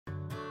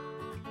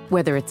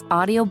Whether it's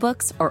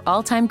audiobooks or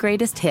all-time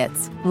greatest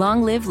hits,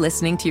 long live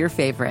listening to your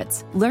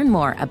favorites. Learn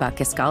more about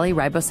Kisqali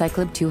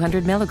Ribociclib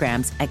 200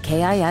 milligrams at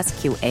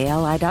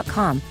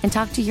KISQALI.com and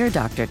talk to your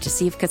doctor to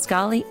see if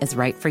Kisqali is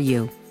right for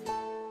you.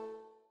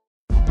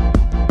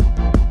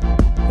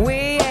 We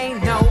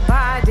ain't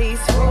nobody's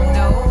fool.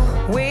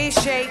 No. We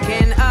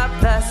shaking up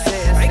the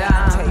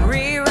system.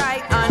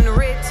 Rewrite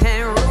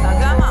unwritten rules.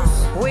 Come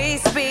on. We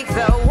speak,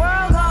 the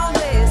world gon'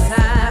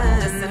 listen.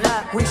 Listen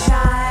up. We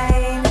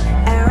shine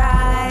and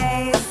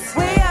rise.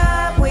 We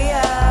up, we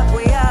up,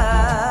 we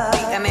up.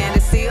 The Amanda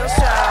Seal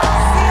Show.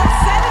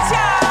 Send it,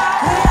 y'all.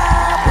 We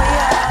up, we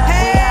up,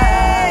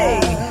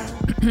 hey.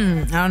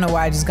 I don't know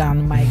why I just got on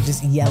the mic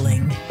just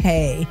yelling.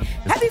 Hey.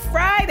 Happy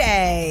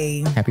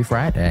Friday. Happy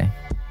Friday.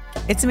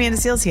 It's Amanda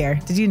Seals here.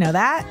 Did you know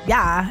that?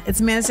 Yeah, it's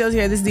Amanda Seals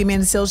here. This is the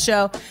Amanda Seals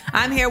Show.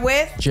 I'm here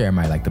with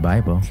Jeremiah like the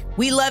Bible.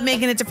 We love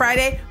making it to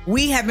Friday.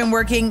 We have been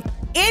working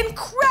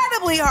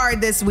incredibly hard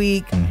this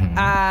week.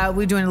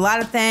 We're doing a lot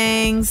of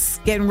things,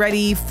 getting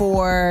ready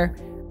for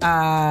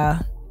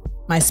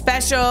my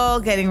special,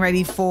 getting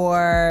ready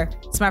for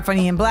Smart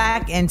Funny and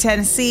Black in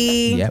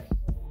Tennessee. Yep.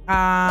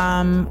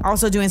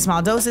 Also doing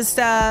small doses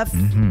stuff.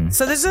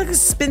 So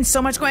there's been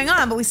so much going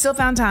on, but we still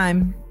found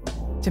time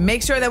to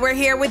make sure that we're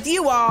here with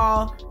you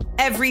all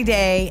every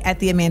day at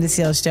the Amanda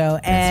Seals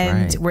Show.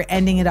 And we're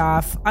ending it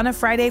off on a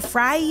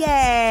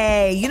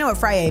Friyay. You know what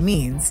Friyay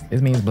means.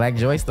 This means Black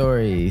Joy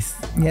Stories.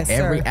 Yes, sir.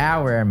 Every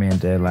hour,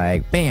 Amanda,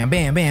 like bam,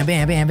 bam, bam,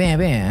 bam, bam, bam,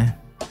 bam.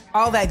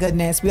 All that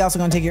goodness. We also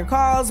going to take your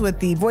calls with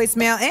the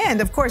voicemail.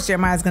 And, of course,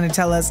 Jeremiah's going to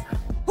tell us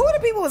who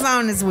the people was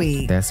on this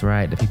week. That's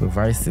right. The people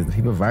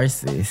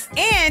versus.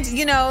 And,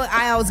 you know,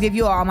 I always give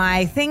you all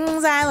my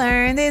things I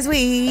learned this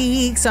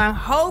week. So I'm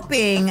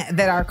hoping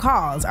that our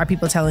calls are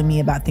people telling me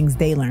about things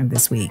they learned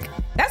this week.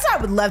 That's what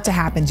I would love to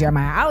happen,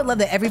 Jeremiah. I would love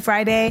that every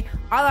Friday,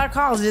 all our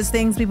calls are just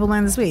things people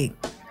learned this week.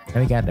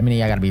 Y'all got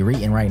to be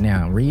reading right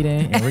now.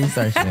 Reading and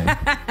researching.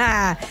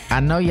 I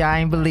know y'all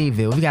ain't believe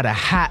it. We got a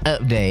hot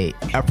update.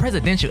 A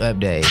presidential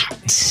update.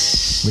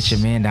 With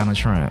your man, Donald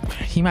Trump.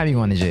 He might be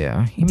going to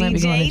jail. He might be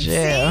going to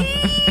jail.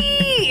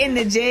 In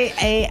the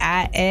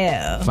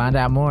JAIL. Find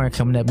out more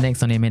coming up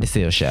next on the Amanda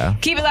Seals Show.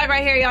 Keep it live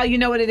right here, y'all. You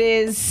know what it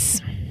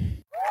is.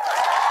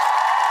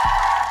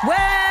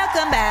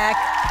 Welcome back,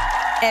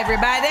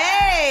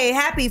 everybody.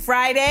 Happy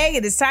Friday.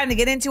 It is time to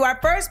get into our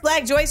first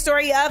Black Joy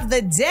story of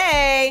the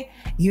day.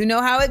 You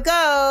know how it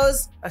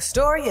goes. A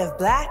story of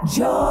Black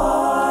joy.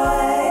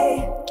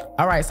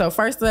 All right, so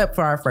first up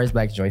for our first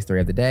Black Joy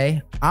story of the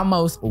day,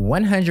 almost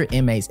 100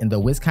 inmates in the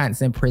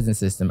Wisconsin prison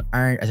system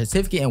earned a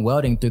certificate in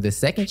welding through the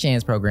Second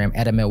Chance program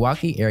at a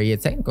Milwaukee area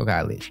technical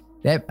college.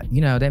 That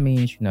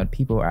means,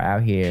 people are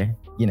out here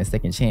getting a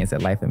second chance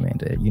at life,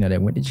 Amanda. They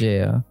went to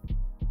jail,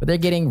 but they're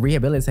getting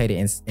rehabilitated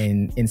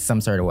in some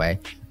sort of way.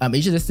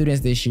 Each of the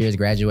students this year is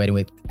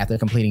graduating after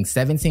completing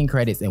 17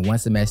 credits in one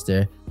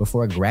semester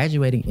before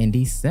graduating in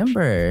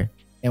December.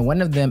 And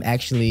one of them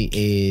actually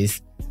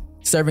is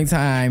serving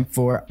time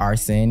for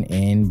arson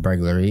and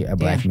burglary, a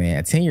black man,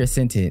 a 10-year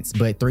sentence.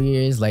 But 3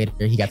 years later,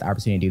 he got the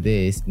opportunity to do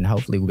this, and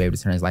hopefully we'll be able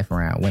to turn his life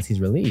around once he's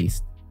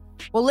released.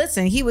 Well,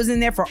 listen, he was in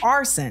there for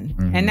arson,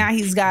 and now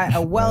he's got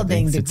a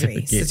welding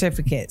degree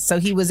certificate. So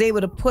he was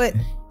able to put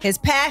his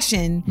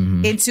passion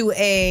into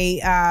a,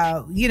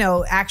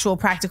 actual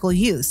practical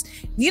use.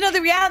 The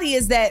reality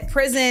is that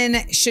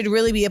prison should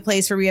really be a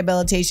place for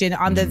rehabilitation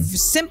on the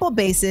simple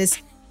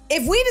basis.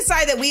 If we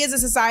decide that we as a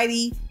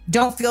society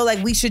don't feel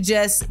like we should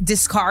just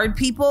discard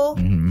people,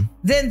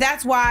 then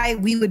that's why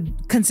we would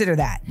consider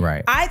that.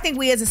 Right. I think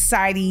we as a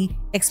society,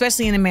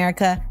 especially in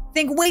America,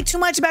 think way too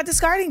much about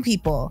discarding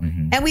people.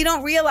 And we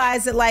don't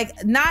realize that,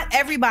 not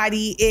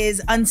everybody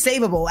is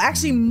unsavable.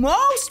 Actually,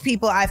 most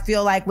people, I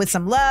feel like, with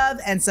some love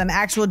and some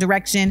actual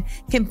direction,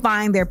 can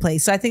find their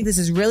place. So I think this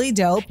is really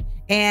dope.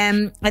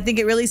 And I think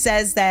it really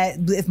says that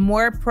if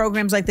more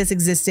programs like this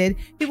existed,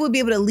 people would be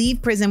able to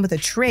leave prison with a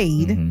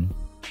trade.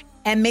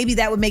 And maybe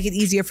that would make it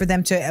easier for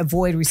them to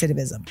avoid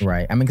recidivism.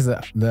 Right. I mean, because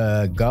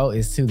the goal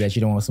is, too, that you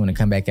don't want someone to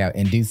come back out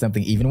and do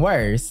something even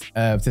worse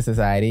to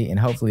society. And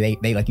hopefully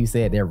they, like you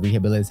said, they're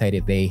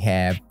rehabilitated. They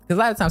have, because a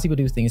lot of times people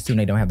do things, too, and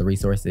they don't have the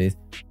resources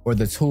or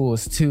the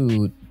tools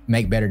to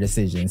make better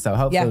decisions. So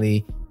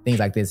hopefully things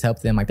like this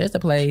help them. Like, there's a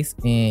place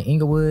in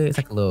Inglewood. It's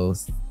like a little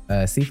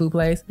seafood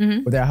place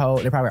where their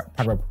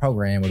private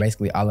program where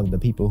basically all of the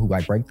people who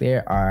work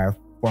there are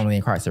formerly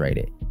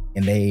incarcerated.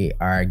 And they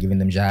are giving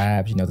them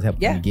jobs, to help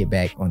them get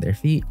back on their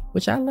feet,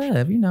 which I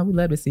love. We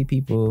love to see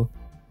people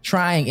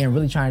trying and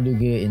really trying to do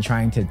good and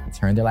trying to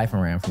turn their life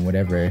around from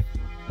whatever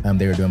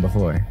they were doing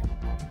before.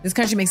 This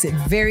country makes it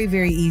very,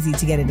 very easy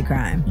to get into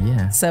crime.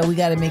 Yeah. So we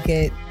got to make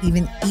it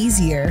even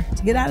easier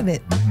to get out of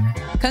it.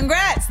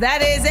 Congrats.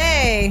 That is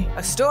a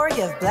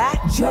story of Black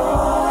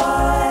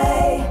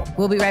joy.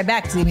 We'll be right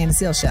back to the Amanda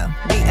Seals Show.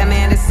 The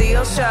Amanda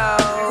Seals Show.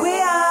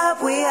 We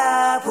up, we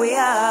up, we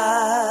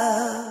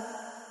up.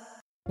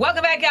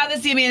 Welcome back, y'all. This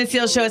is the Amanda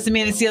Seals Show. It's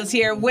Amanda Seals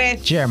here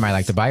with Jeremiah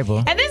like the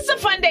Bible. And this is a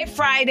Fun Day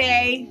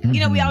Friday. We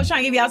always try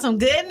to give y'all some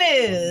good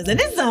news. And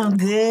this is some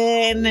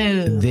good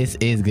news. This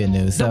is good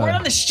news. The word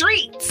on the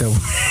street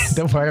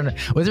The word on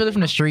was it really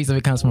from the streets if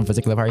it comes from a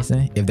particular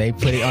person? If they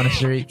put it on the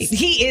streets?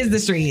 He is the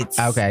streets.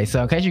 Okay,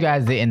 so in case you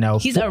guys didn't know,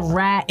 he's a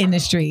rat in the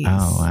streets.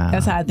 Oh wow,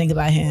 that's how I think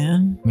about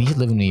him. I mean, he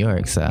live in New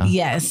York, so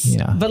yes.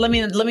 Yeah. But let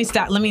me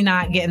stop. Let me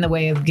not get in the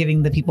way of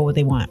giving the people what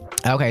they want.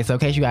 Okay, so in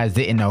case you guys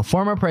didn't know,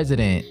 former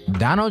President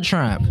Donald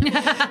Trump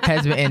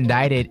has been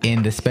indicted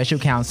in the Special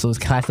Counsel's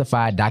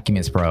classified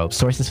documents probe.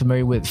 Sources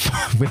familiar with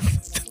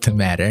the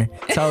matter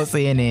told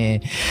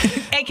CNN,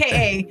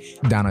 aka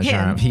Donald him.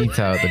 Trump. He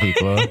told the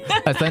people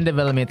a sudden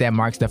development that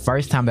marks the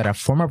first time that a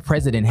former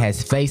president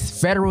has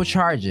faced federal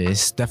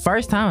charges. The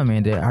first time,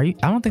 Amanda. I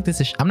don't think this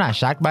is. I'm not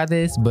shocked by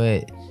this,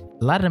 but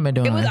a lot of them are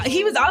doing.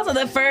 He was also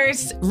the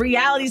first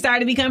reality star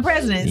to become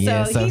president,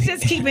 so he's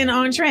just keeping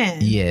on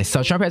trend. Yeah,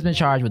 so Trump has been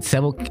charged with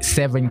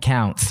seven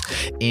counts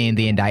in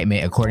the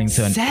indictment, according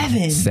to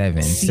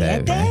seven.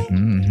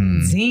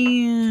 Mm-hmm.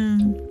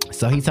 Damn.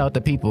 So he told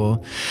the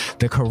people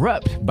the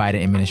corrupt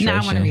Biden administration.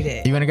 Now I want to read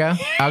it. You want to go?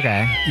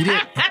 Okay. You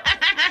did.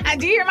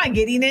 Do you hear my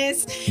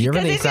giddiness? You're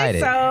really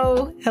excited. It's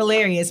so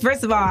hilarious.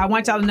 First of all, I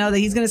want y'all to know that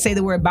he's going to say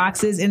the word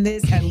boxes in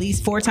this at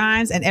least 4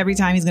 times, and every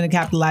time he's going to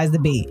capitalize the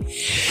B.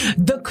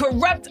 The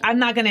corrupt, I'm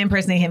not going to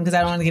impersonate him because I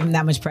don't want to give him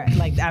that much press.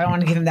 Like, I don't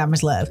want to give him that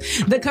much love.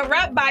 The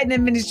corrupt Biden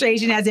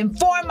administration has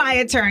informed my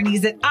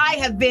attorneys that I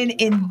have been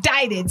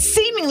indicted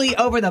seemingly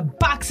over the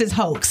boxes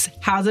hoax.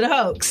 How's it a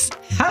hoax?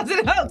 How's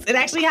it a hoax? It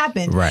actually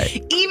happened.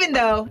 Right. Even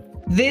though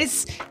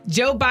this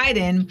Joe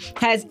Biden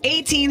has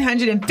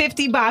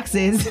 1,850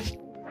 boxes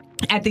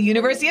at the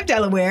University of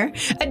Delaware,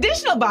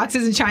 additional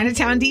boxes in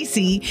Chinatown,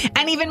 D.C.,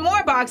 and even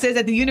more boxes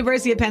at the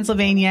University of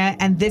Pennsylvania,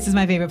 and this is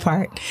my favorite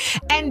part,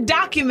 and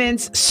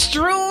documents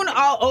strewn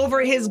all over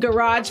his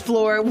garage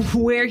floor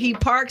where he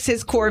parks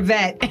his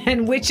Corvette,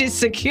 and which is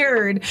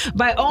secured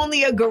by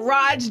only a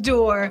garage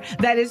door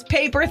that is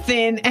paper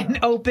thin and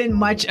open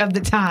much of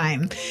the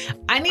time.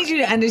 I need you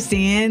to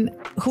understand,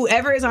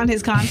 whoever is on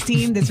his comms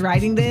team that's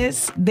writing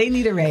this, they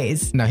need a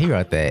raise. No, he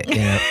wrote that.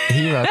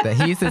 He wrote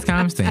that. He's his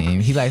comms team.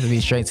 He likes to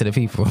be straight to the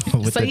people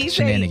with the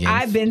shenanigans.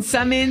 I've been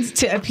summoned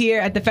to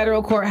appear at the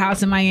federal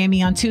courthouse in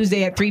Miami on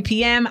Tuesday at 3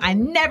 p.m. I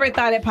never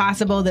thought it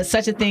possible that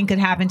such a thing could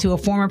happen to a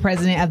former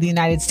president of the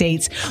United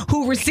States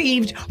who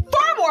received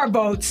far more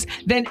votes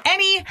than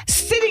any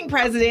sitting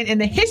president in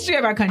the history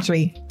of our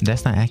country.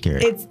 That's not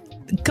accurate. It's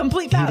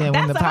complete foul. He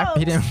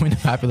didn't win the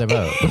popular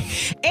vote.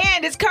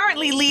 And is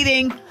currently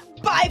leading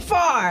by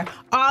far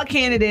all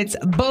candidates,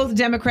 both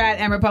Democrat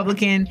and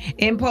Republican,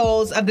 in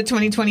polls of the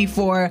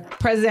 2024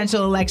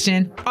 presidential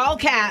election. All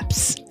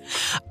caps.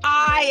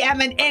 I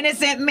am an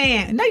innocent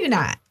man. No, you're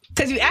not.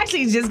 Because you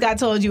actually just got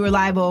told you were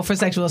liable for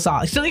sexual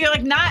assault. So you're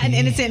like not an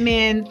innocent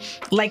man,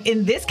 like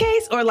in this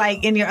case or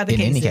like in your other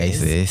cases? In any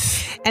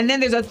cases. And then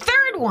there's a third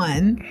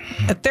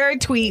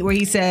tweet where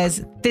he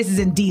says, "This is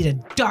indeed a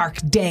dark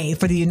day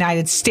for the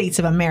United States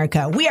of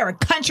America. We are a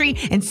country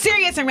in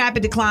serious and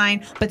rapid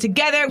decline, but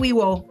together we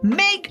will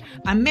make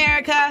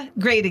America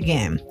great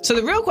again." So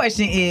the real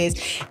question is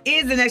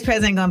the next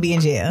president going to be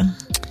in jail?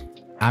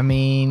 I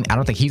mean, I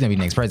don't think he's gonna be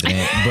the next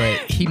president,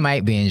 but he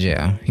might be in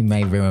jail. He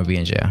may very well be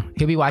in jail.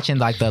 He'll be watching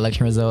like the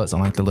election results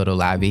on like the little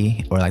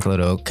lobby or like the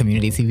little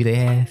community TV they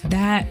have.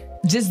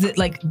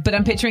 But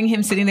I'm picturing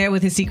him sitting there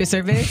with his Secret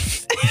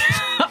Service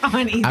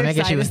on either side. I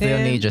guess you would still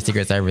need your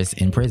Secret Service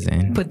in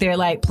prison. But they're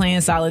like playing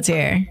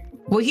solitaire.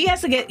 Well, he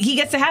gets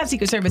to have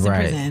Secret Service in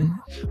prison.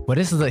 Well,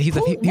 this is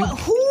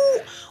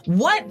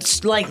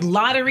what like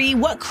lottery,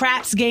 what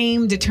craps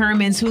game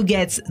determines who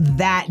gets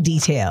that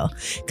detail?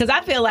 Because I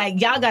feel like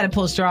y'all got to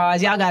pull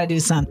straws. Y'all got to do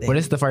something. Well,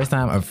 this is the first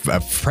time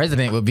a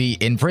president would be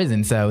in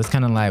prison. So it's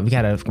kind of like we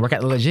got to work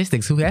out the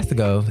logistics. Who has to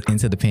go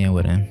into the pen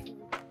with him?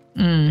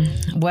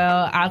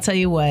 Well, I'll tell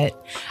you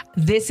what.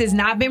 This has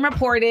not been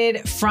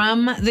reported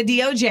from the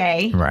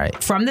DOJ,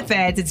 right? From the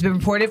feds. It's been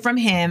reported from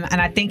him,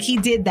 and I think he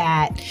did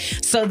that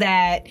so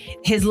that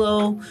his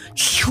little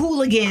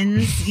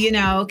hooligans,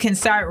 can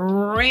start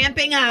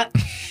ramping up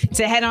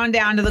to head on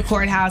down to the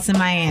courthouse in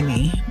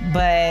Miami.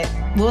 But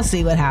we'll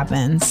see what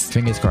happens.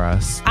 Fingers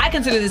crossed. I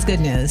consider this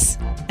good news,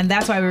 and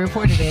that's why we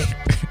reported it.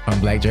 On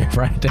Black Joy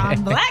Friday.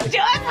 On Black Joy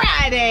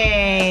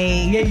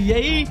Friday.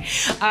 Yay.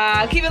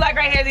 Keep it locked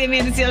right here at the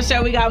Amanda Seales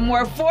Show. We got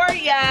more for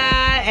ya.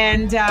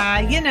 And,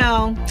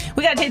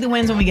 we got to take the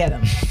wins when we get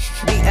them.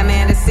 The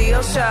Amanda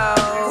Seales Show.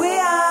 We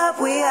up,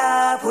 we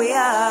up, we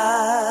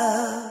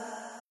up.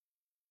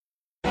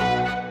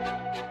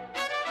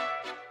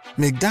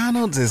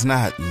 McDonald's is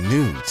not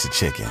new to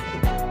chicken.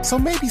 So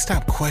maybe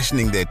stop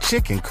questioning their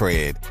chicken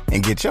cred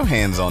and get your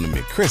hands on the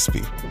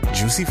McCrispy.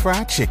 Juicy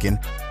fried chicken,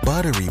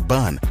 buttery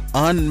bun,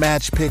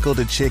 unmatched pickle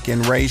to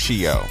chicken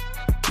ratio.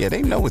 Yeah,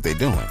 they know what they're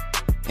doing.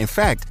 In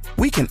fact,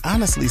 we can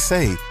honestly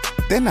say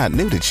they're not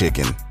new to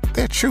chicken.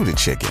 They're true to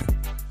chicken.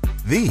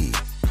 The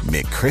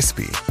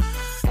McCrispy.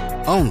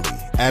 Only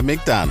at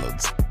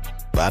McDonald's.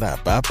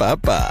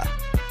 Ba-da-ba-ba-ba.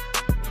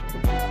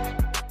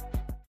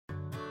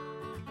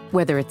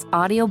 Whether it's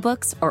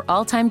audiobooks or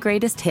all-time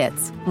greatest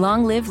hits,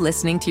 long live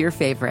listening to your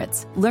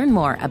favorites. Learn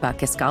more about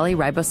Kisqali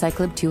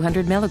Ribociclib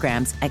 200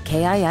 milligrams at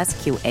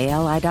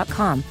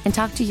KISQALI.com and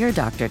talk to your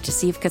doctor to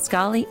see if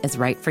Kisqali is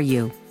right for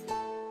you.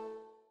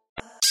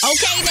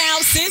 Okay, now,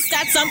 sis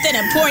got something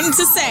important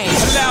to say.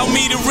 Allow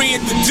me to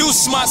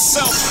reintroduce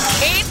myself.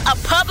 It's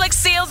a public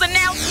seals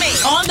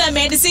announcement on the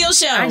Amanda Seals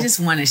Show. I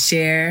just want to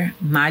share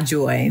my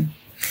joy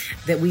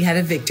that we had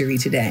a victory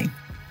today.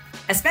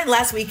 I spent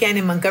last weekend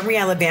in Montgomery,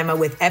 Alabama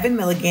with Evan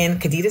Milligan,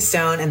 Kadita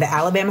Stone, and the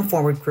Alabama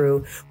Forward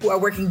crew, who are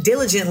working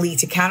diligently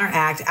to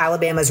counteract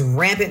Alabama's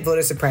rampant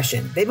voter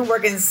suppression. They've been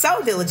working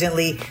so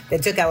diligently they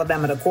took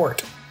Alabama to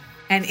court.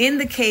 And in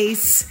the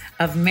case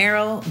of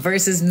Merrill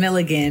versus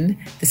Milligan,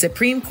 the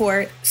Supreme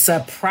Court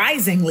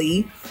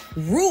surprisingly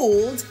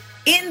ruled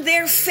in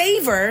their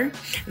favor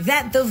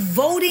that the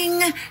voting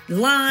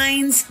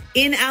lines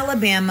in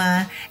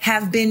Alabama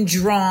have been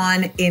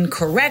drawn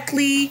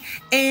incorrectly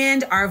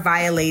and are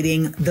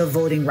violating the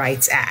Voting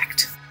Rights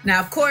Act. Now,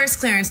 of course,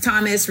 Clarence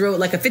Thomas wrote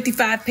like a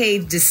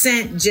 55-page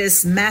dissent,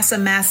 just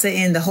massa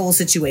in the whole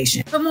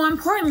situation. But more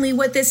importantly,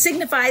 what this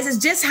signifies is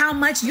just how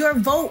much your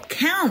vote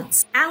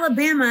counts.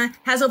 Alabama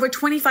has over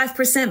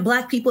 25%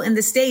 Black people in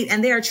the state,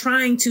 and they are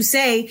trying to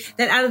say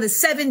that out of the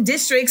 7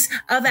 districts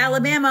of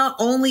Alabama,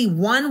 only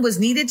 1 was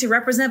needed to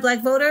represent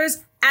Black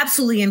voters.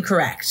 Absolutely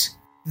incorrect.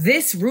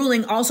 This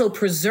ruling also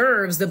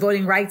preserves the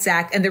Voting Rights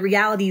Act and the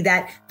reality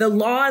that the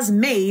laws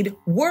made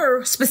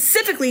were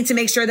specifically to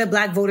make sure that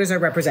Black voters are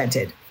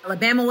represented.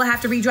 Alabama will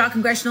have to redraw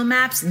congressional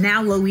maps.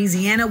 Now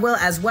Louisiana will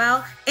as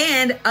well.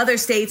 And other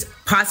states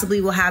possibly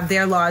will have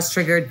their laws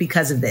triggered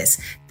because of this.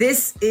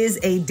 This is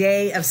a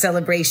day of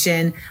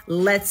celebration.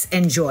 Let's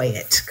enjoy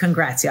it.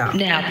 Congrats, y'all.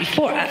 Now,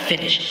 before I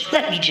finish,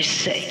 let me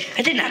just say,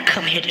 I did not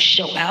come here to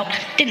show out,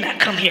 did not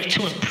come here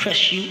to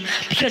impress you,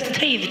 because to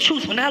tell you the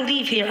truth, when I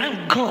leave here,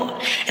 I'm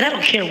gone. And I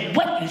don't care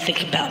what you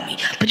think about me.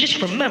 But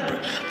just remember,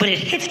 when it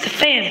hits the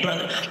fan,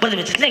 brother, whether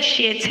it's next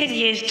year, 10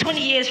 years,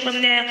 20 years from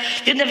now,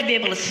 you'll never be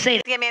able to say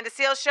The Amanda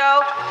Seals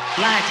Show.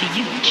 lie to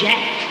you,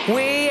 Jack.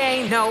 We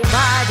ain't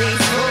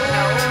nobody's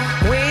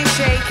fool. We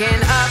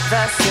shaking up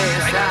the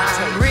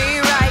system.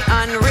 Rewrite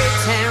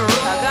unwritten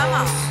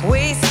rules.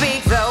 We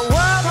speak the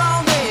world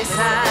won't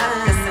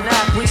listen. Listen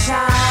up. We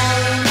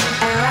shine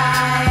and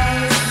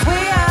rise. We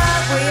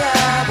up, we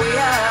up, we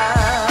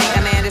up. The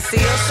Amanda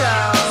Seals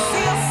Show.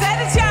 Seals said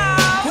it,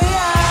 y'all. We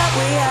up,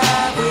 we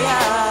up, we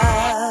up.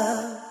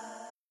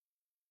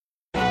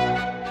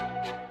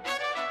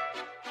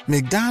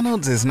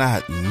 McDonald's is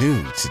not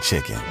new to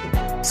chicken.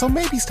 So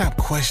maybe stop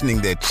questioning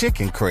their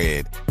chicken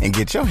cred and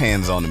get your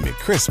hands on the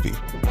McCrispy.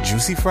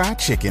 Juicy fried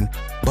chicken,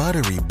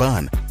 buttery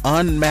bun,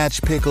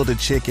 unmatched pickle to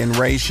chicken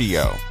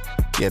ratio.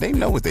 Yeah, they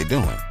know what they're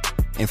doing.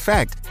 In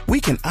fact,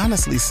 we can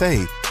honestly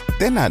say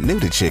they're not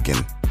new to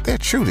chicken. They're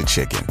true to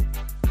chicken.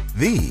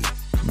 The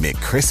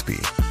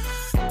McCrispy.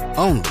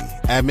 Only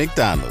at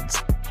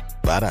McDonald's.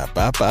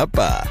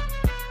 Ba-da-ba-ba-ba.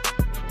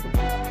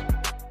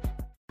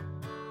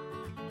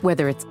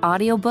 Whether it's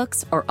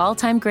audiobooks or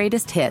all-time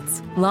greatest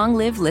hits, long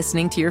live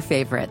listening to your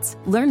favorites.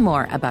 Learn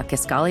more about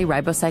Kisqali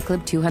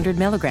Ribociclib 200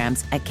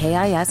 milligrams at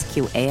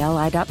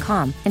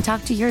KISQALI.com and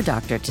talk to your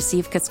doctor to see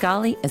if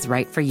Kisqali is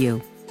right for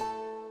you.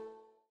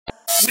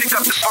 Pick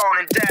up the phone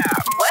and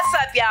dial. What's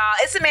up, y'all?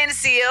 It's Amanda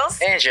Seals.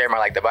 And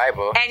Jeremiah like the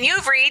Bible. And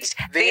you've reached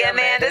the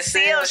Amanda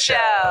Seals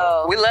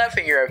Show. We love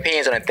hearing your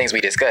opinions on the things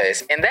we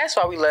discuss, and that's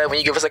why we love when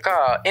you give us a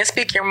call and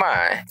speak your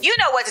mind. You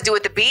know what to do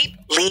with the beep.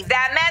 Leave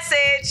that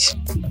message.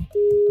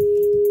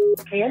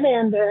 Hey,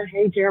 Amanda.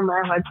 Hey,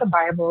 Jeremiah, like the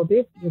Bible.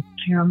 This is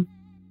Kim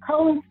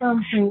calling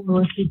from St.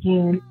 Louis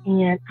again,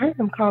 and I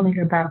am calling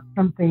about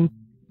something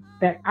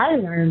that I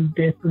learned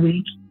this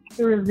week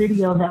through a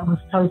video that was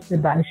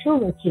posted by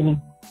Sugar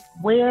King,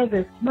 where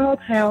the small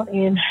town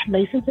in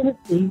Mason,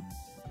 Tennessee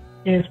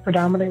is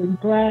predominantly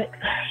Black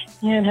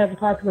and has a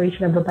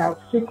population of about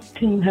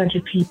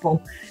 1,600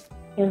 people.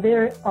 And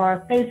they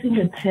are facing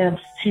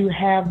attempts to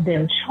have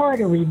their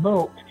charter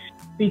revoked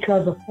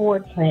because a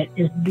Ford plant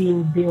is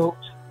being built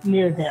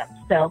near them.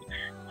 So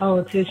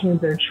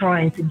politicians are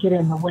trying to get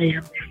in the way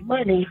of their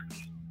money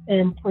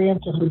and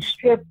preemptively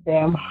strip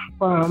them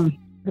from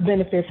the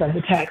benefits of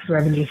the tax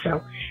revenue.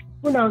 So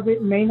who knows,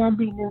 it may not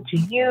be new to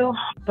you,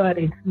 but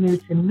it's new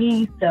to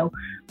me. So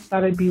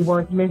thought it'd be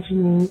worth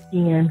mentioning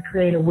and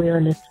create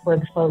awareness for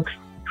the folks,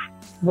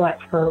 Black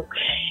folk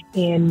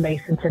in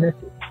Mason,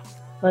 Tennessee.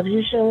 Love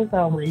your show as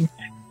always.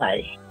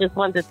 Bye. Just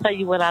wanted to tell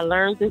you what I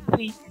learned this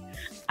week.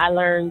 I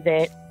learned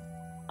that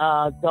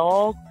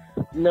dogs'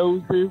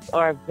 noses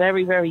are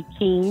very, very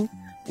keen,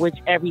 which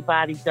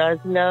everybody does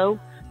know,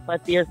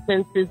 but their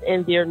senses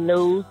in their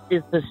nose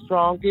is the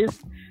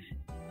strongest.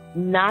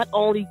 Not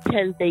only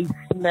can they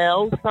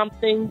smell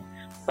something,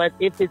 but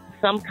if it's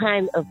some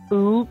kind of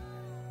food,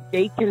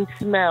 they can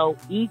smell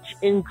each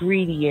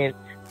ingredient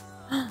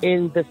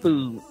in the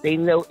food. They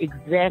know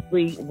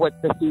exactly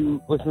what the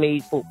food was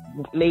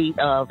made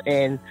of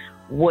and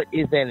what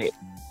is in it.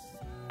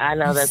 I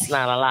know that's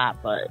not a lot,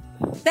 but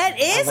that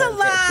is a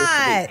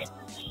lot.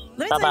 Let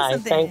me tell you bye-bye.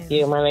 something. Thank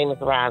you. My name is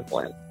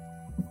Rosalind.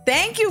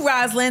 Thank you,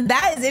 Rosalind.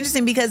 That is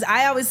interesting because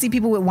I always see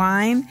people with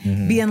wine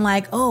being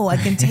like, oh, I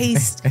can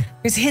taste,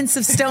 there's hints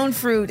of stone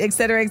fruit, et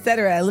cetera, et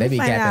cetera. They be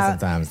gapping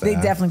sometimes. They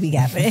definitely be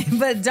gapping.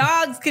 But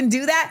dogs can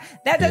do that.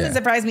 That doesn't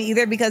surprise me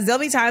either because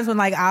there'll be times when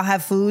like I'll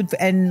have food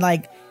and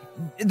like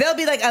there'll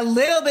be like a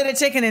little bit of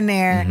chicken in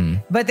there,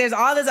 but there's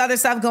all this other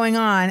stuff going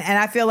on. And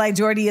I feel like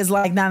Jordy is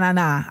like,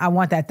 nah. I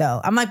want that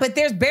though. I'm like, but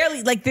there's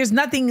barely, like, there's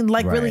nothing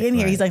like really in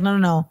here. He's like,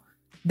 no.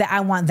 That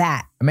I want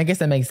that. I mean, I guess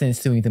that makes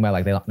sense too when you think about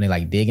like when they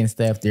like dig and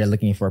stuff. They're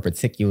looking for a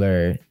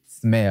particular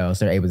smell,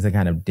 so they're able to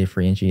kind of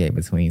differentiate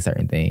between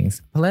certain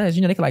things. Plus,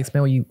 you know, they can like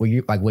smell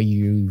where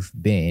you've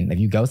been. If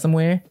you go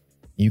somewhere,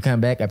 you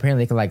come back.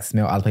 Apparently, they can like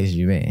smell all the places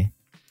you've been.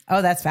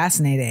 Oh, that's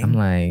fascinating. I'm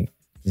like,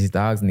 these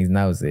dogs and these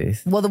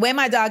noses. Well, the way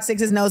my dog sticks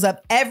his nose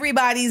up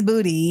everybody's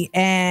booty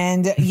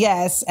and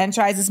and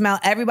tries to smell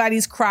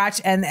everybody's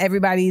crotch and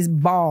everybody's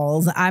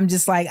balls. I'm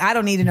just like, I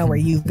don't need to know where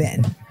you've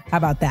been. How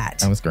about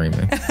that? I'm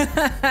screaming.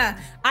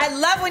 I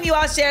love when you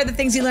all share the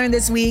things you learned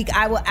this week.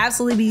 I will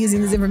absolutely be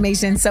using this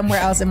information somewhere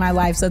else in my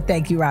life. So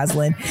thank you,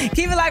 Rosalind.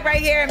 Keep it like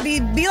right here and be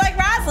like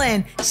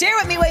Rosalind. Share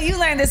with me what you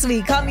learned this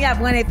week. Call me up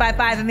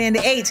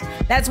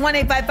 1-855-AMANDA-8. That's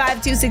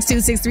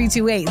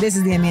 1-855-262-6328. This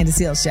is the Amanda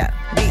Seales Show.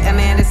 The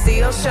Amanda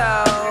Seales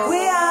Show.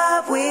 We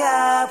up.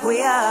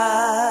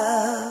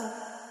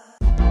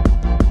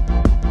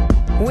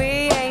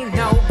 We ain't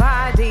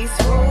nobody's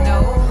fool.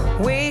 No.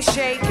 We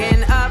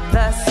shaking up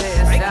the system.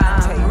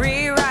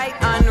 Rewrite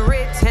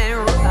unwritten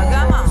rules.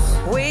 Come on.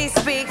 We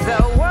speak,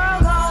 the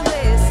world gon'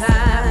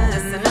 listen.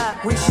 Listen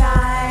up. We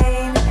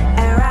shine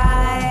and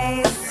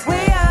rise. We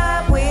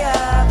up.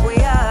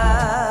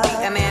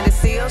 The Amanda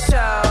Seales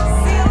Show.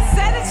 Seales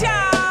said it,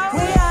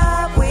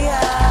 y'all. We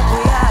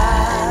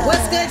up.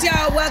 What's good,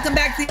 y'all? Welcome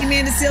back to the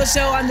Amanda Seales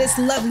Show on this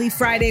lovely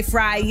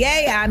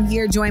Friyay. I'm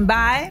here joined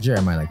by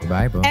Jeremiah like the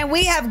Bible. And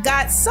we have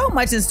got so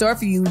much in store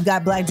for you. We've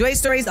got Black Joy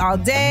stories all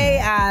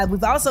day.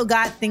 We've also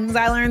got things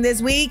I learned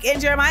this week. And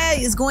Jeremiah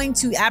is going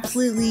to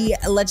absolutely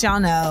let y'all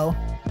know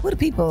who the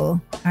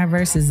people are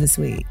versus this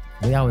week.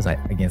 We always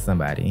like against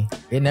somebody.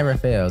 It never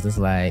fails. It's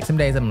like some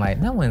days I'm like,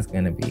 no one's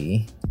going to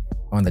be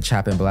on the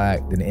chopping block.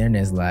 Then the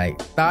internet's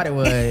like, thought it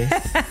was.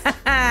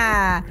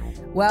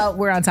 Well,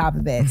 we're on top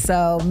of it.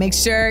 So make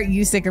sure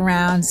you stick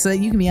around so that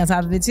you can be on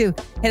top of it too.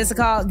 Hit us a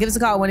call. Give us a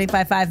call,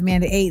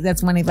 1-855-AMANDA-8.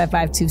 That's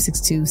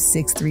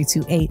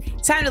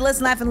 1-855-262-6328. Time to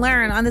listen, laugh, and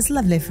learn on this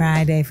lovely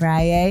Friday.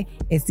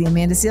 It's the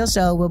Amanda Seales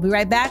Show. We'll be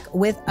right back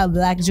with a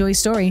Black Joy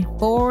story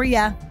for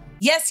ya.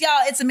 Yes, y'all,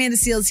 it's Amanda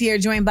Seales here,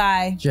 joined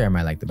by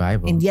Jeremiah like the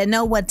Bible. And you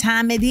know what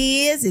time it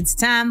is? It's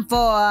time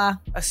for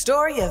a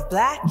story of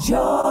Black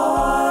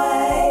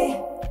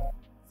Joy.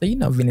 So you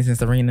know Venus and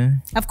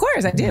Serena? Of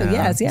course I do.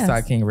 Yes. You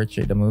saw King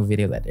Richard, the movie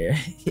video that they're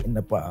hitting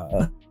the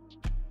ball.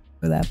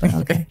 For that, but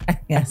okay.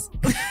 Yes.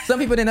 Some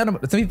people didn't know them.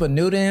 Some people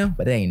knew them,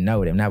 but they ain't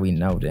know them. Now we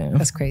know them.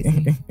 That's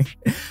crazy.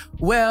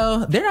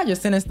 Well, they're not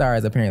just tennis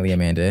stars, apparently,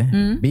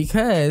 Amanda,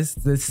 because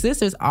the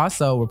sisters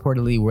also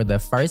reportedly were the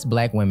first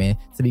Black women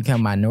to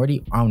become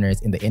minority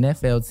owners in the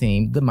NFL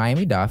team, the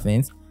Miami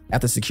Dolphins,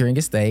 after securing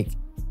a stake.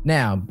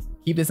 Now,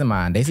 keep this in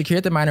mind. They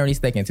secured the minority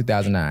stake in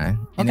 2009.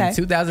 And in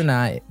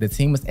 2009, the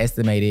team was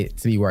estimated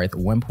to be worth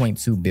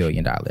 $1.2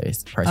 billion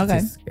per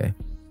statistic.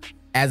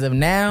 As of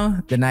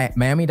now, the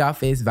Miami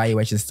Dolphins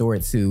valuation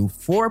soared to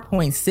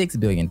 $4.6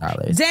 billion.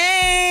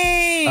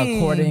 Dang!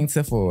 According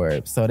to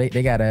Forbes. So they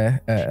got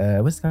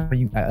what's it called?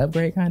 An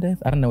upgrade, kind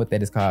of? I don't know what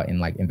that is called in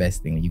like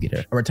investing when you get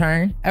a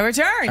return. A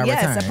return,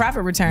 yes. A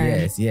profit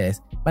return. Yes.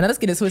 But now let's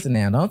get it twisted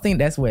now. Don't think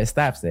that's where it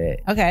stops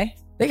at. Okay.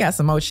 They got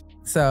some more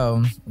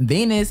So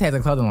Venus has a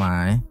clothing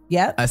line.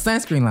 Yep. A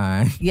sunscreen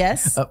line.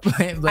 Yes.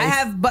 I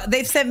have, but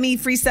they've sent me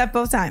free stuff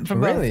both times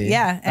from both. Really?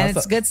 Yeah. And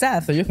it's good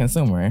stuff. So you're a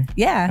consumer.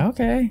 Yeah.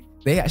 Okay.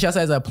 She also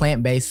has a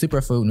plant-based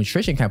superfood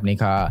nutrition company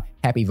called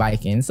Happy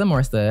Viking, some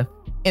more stuff.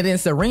 And then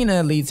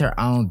Serena leads her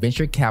own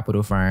venture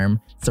capital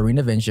firm,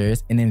 Serena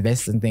Ventures, and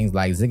invests in things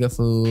like Zigga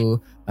Food,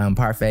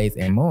 parfaits,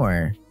 and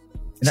more.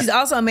 She's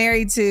also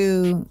married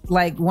to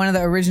like one of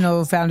the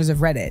original founders of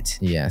Reddit.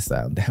 Yeah,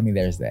 so I mean,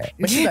 there's that.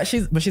 But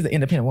she's an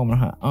independent woman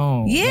on her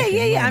own.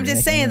 Yeah. I'm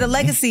just saying the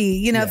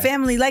legacy,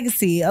 family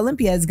legacy.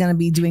 Olympia is going to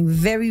be doing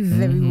very,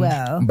 very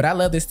well. But I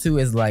love this too.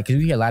 Is like, because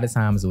you hear a lot of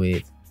times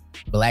with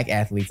Black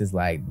athletes, it's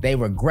like they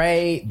were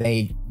great,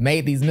 they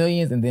made these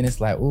millions, and then it's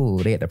like,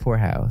 ooh, they at the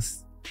poorhouse.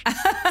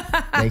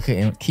 They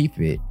couldn't keep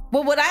it.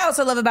 Well, what I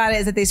also love about it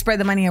is that they spread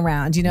the money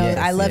around.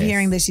 I love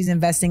hearing that she's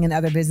investing in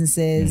other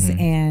businesses,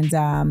 and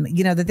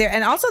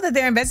that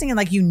they're investing in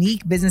like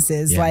unique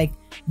businesses, like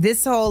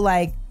this whole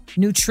like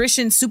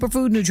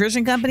superfood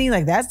nutrition company,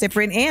 like that's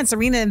different. And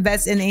Serena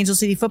invests in Angel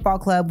City Football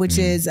Club, which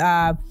is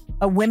a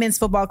women's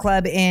football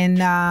club in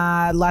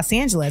Los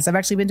Angeles. I've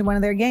actually been to one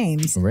of their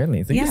games.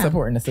 Really? So you're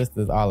supporting the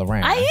sisters all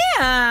around. I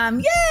am.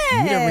 Yeah.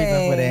 You're the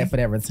reason for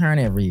that return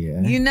every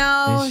year.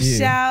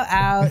 Shout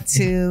out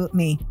to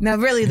me. No,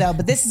 really though.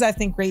 But this is, I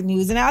think, great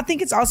news. And I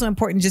think it's also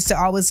important just to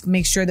always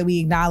make sure that we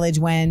acknowledge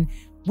when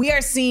we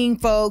are seeing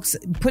folks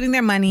putting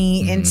their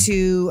money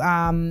into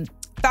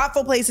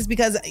thoughtful places,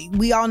 because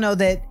we all know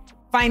that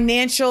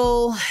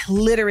financial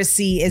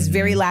literacy is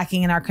very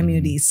lacking in our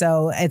community.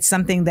 So it's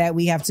something that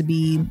we have to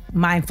be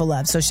mindful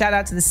of. So shout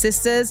out to the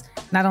sisters,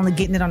 not only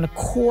getting it on the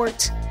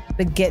court,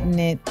 but getting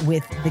it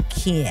with the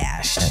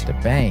cash. At the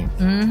bank.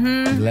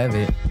 We love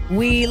it.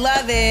 We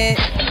love it.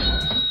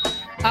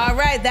 All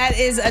right, that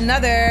is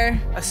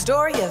a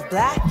story of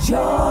black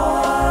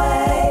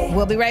joy.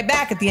 We'll be right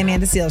back at the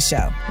Amanda Seales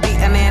Show. The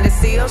Amanda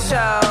Seales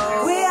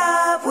Show. We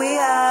up, we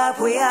up,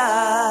 we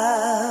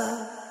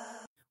up.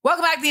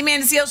 Welcome back to the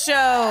Amanda Seales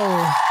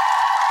Show.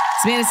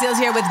 It's Amanda Seales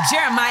here with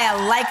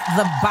Jeremiah Like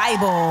the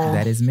Bible.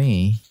 That is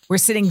me. We're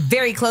sitting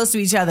very close to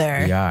each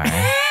other. We are.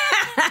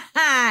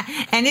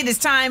 And it is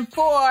time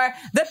for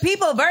the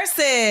People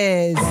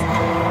Versus.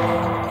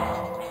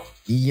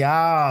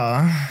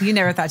 Y'all. You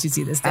never thought you'd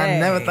see this day. I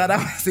never thought I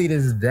would see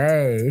this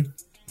day.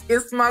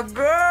 It's my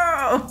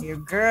girl. Your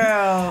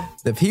girl.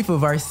 The People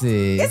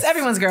Versus. It's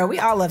everyone's girl. We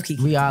all love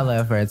Kiki. We all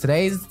love her.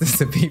 Today's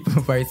The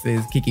People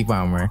Versus Keke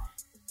Palmer.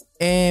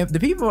 And the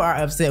people are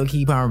upset with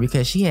Keke Palmer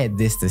because she had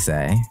this to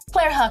say.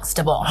 Claire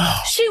Huxtable.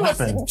 She was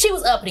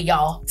uppity,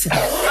 y'all.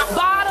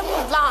 Bottom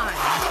line.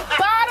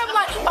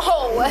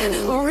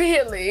 Oh,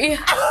 really?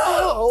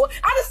 Oh,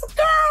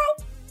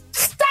 girl,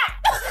 stop.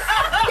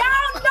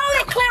 Y'all know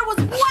that Claire was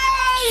way.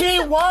 She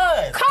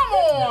was. Come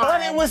on.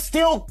 But it was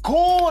still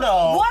cool,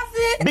 though. Was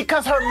it?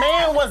 Because her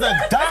man was a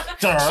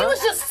doctor. She was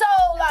just so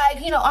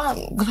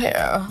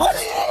Claire.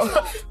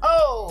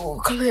 Oh,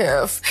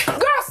 Cliff.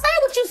 Girl, say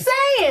what you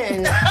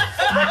saying.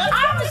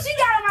 She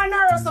got on my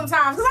nerves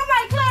sometimes. Because I'm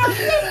like, Claire,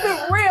 let's be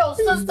real,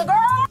 sister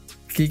girl.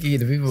 Keke,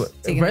 the people.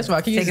 First of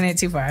all, Keke's taking it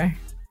too far.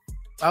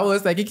 I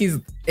was like, Keke's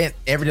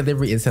every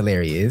delivery is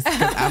hilarious.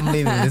 I'm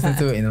leaving and listening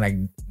to it and like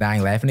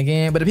dying laughing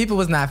again. But the people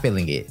was not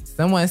feeling it.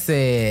 Someone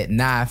said,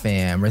 nah,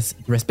 fam,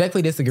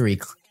 respectfully disagree.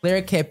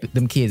 Claire kept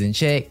them kids in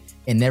check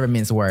and never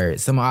minced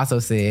words. Someone also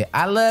said,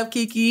 I love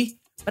Keke,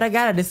 but I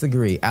gotta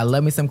disagree. I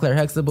love me some Claire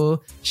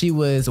Huxtable. She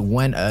was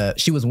one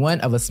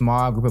of a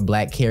small group of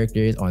black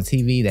characters on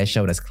TV that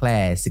showed us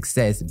class,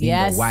 success, being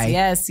a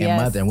wife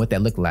and mother and what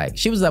that looked like.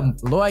 She was a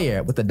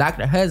lawyer with a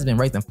doctor husband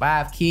raising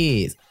 5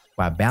 kids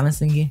while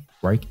balancing it,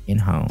 work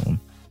and home.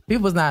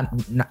 People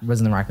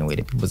wasn't rocking with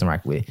it.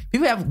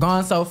 People have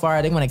gone so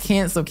far they want to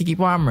cancel Keke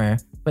Palmer,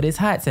 but it's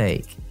hot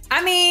take.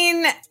 I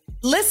mean,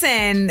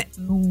 listen,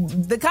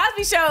 the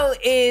Cosby Show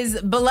is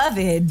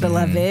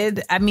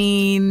beloved. I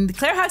mean,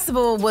 Claire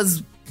Huxtable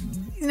was,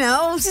 she's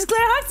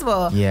Claire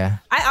Huxtable. Yeah.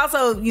 I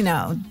also,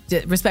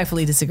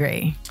 respectfully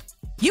disagree.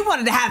 You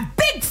wanted to have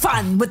big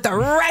fun with the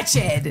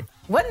wretched.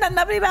 Wasn't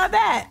nobody about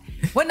that.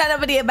 Wasn't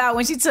nobody about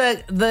when she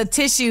took the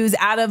tissues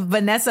out of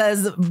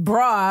Vanessa's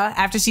bra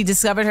after she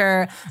discovered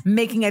her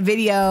making a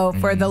video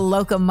for the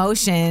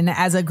Locomotion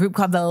as a group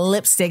called the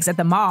Lipsticks at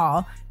the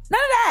mall. None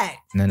of that.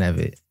 None of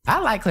it. I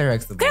like Claire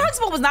Huxtable. Claire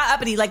Huxtable was not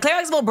uppity. Like, Claire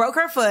Huxtable broke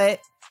her foot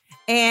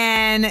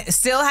and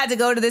still had to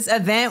go to this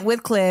event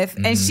with Cliff.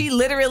 And she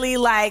literally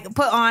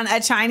put on a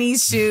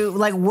Chinese shoe,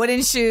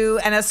 wooden shoe,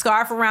 and a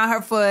scarf around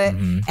her foot.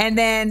 And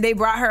then they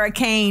brought her a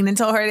cane and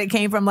told her it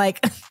came from an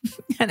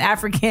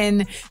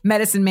African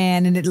medicine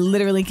man. And it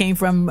literally came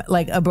from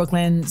a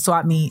Brooklyn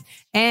swap meet.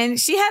 And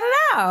she had it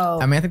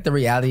out. I mean, I think the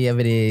reality of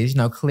it is,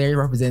 Claire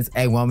represents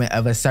a woman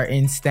of a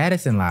certain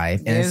status in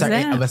life and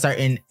of a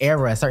certain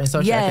era, a certain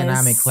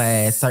socioeconomic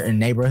class, certain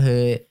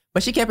neighborhood.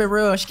 But she kept it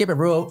real. She kept it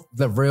real,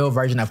 the real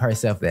version of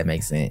herself, if that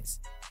makes sense.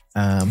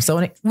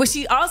 What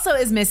she also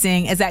is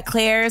missing is that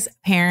Claire's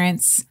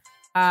parents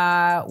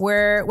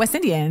were West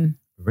Indian.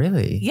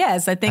 Really?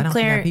 Yes, I think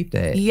Claire. Think I peeped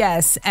that.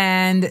 Yes,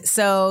 and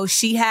so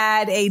she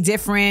had a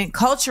different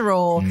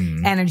cultural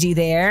energy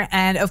there.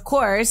 And of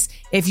course,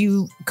 if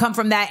you come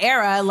from that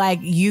era,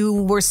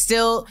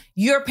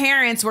 your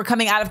parents were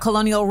coming out of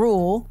colonial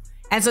rule.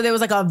 And so there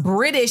was a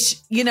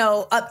British,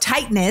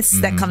 uptightness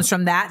that comes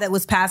from that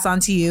was passed on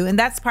to you. And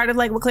that's part of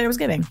what Claire was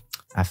giving.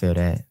 I feel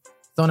that.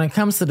 So when it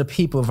comes to the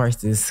people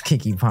versus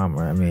Keke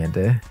Palmer,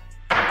 Amanda,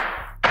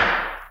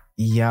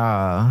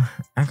 y'all,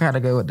 I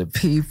gotta go with the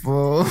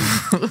people.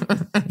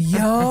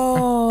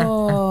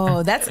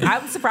 Yo,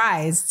 I'm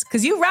surprised.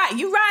 Cause you ride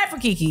for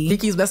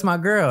Keke. That's my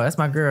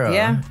girl.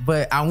 Yeah.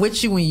 But I'm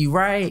with you when you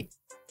right.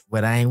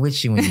 But I ain't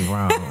with you when you're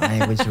wrong.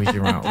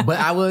 But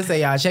I will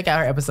say, y'all, check out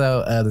her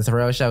episode of The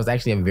Terrell Show. It's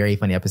actually a very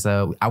funny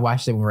episode. I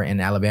watched it when we were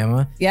in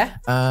Alabama. Yeah.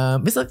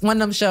 It's one of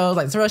them shows.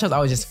 The Terrell Show is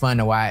always just fun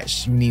to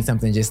watch. You need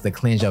something just to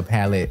cleanse your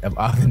palate of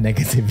all the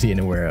negativity in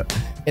the world.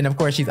 And of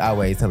course, she's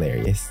always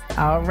hilarious.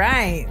 All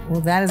right.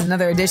 Well, that is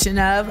another edition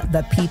of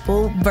The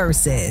People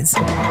Versus.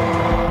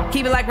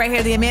 Keep it right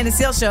here, The Amanda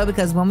Seales Show,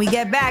 because when we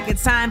get back,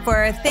 it's time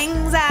for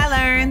Things I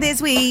Learned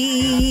This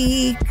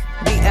Week.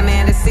 The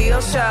Amanda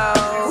Seales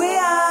Show. We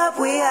up,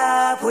 we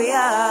up, we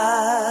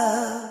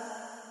up.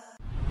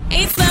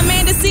 It's the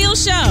Amanda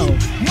Seales Show.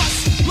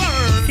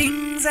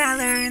 Things I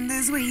learned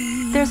this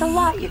week. There's a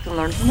lot you can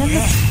learn from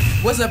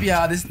this. What's up,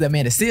 y'all? This is the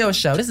Amanda Seales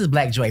Show. This is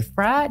Black Joy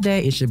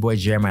Friday. It's your boy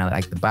Jeremiah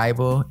Like the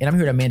Bible. And I'm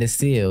here with Amanda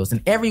Seales.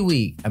 And every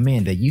week,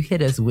 Amanda, you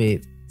hit us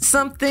with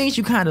some things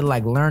you kind of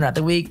like learned out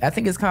the week. I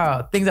think it's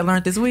called Things I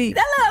Learned This Week.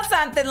 A little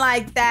something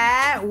like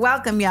that.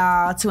 Welcome,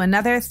 y'all, to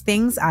another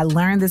Things I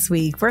Learned This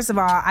Week. First of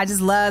all, I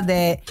just love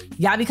that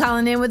y'all be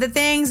calling in with the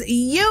things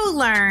you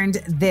learned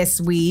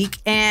this week.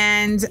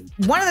 And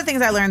one of the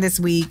things I learned this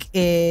week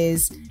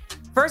is,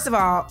 first of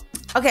all,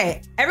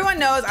 okay, everyone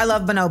knows I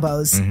love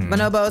bonobos. Mm-hmm.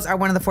 Bonobos are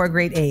one of the 4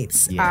 great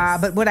apes.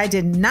 Yes. But what I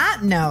did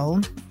not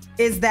know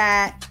is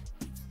that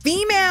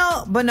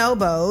female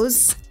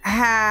bonobos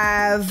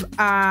have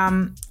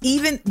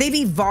they've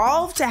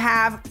evolved to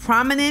have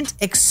prominent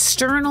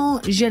external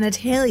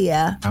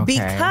genitalia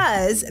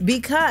because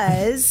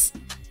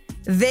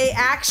they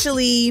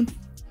actually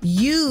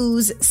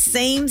use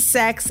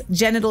same-sex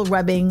genital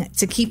rubbing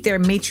to keep their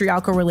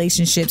matriarchal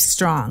relationships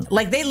strong.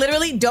 Like, they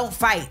literally don't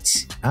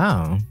fight.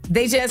 Oh.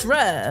 They just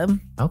rub.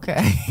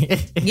 Okay.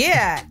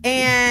 Yeah.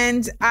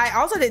 And I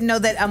also didn't know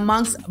that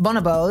amongst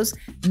bonobos,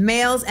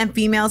 males and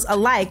females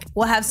alike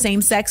will have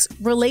same-sex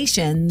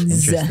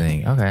relations.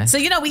 Interesting. Okay. So,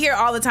 we hear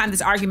all the time this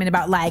argument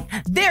about, like,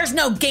 there's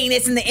no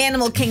gayness in the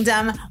animal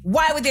kingdom.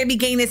 Why would there be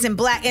gayness in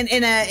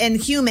in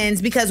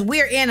humans? Because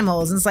we're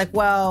animals. And it's like,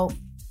 well,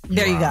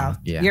 there you go.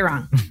 Yeah. You're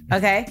wrong.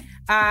 Okay.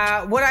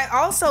 What I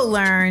also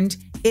learned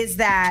is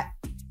that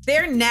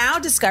they're now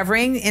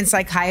discovering in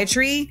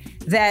psychiatry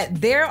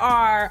that there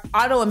are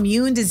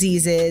autoimmune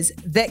diseases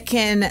that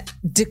can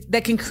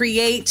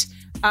create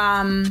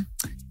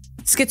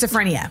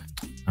schizophrenia.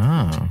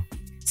 Oh.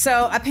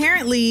 So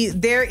apparently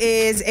there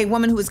is a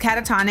woman who was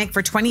catatonic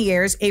for 20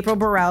 years, April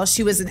Burrell.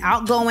 She was an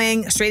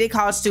outgoing straight A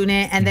college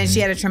student, and then she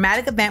had a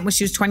traumatic event when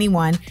she was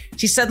 21.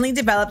 She suddenly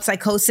developed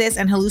psychosis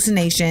and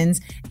hallucinations,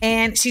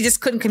 and she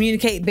just couldn't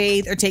communicate,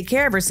 bathe, or take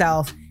care of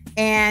herself.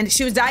 And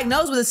she was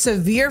diagnosed with a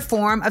severe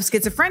form of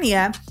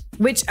schizophrenia,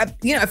 which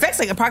affects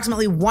like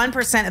approximately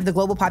 1% of the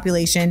global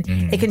population.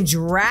 It can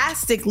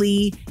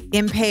drastically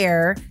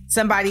impair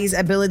somebody's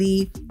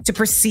ability to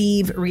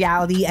perceive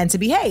reality and to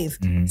behave.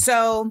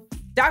 So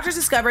doctors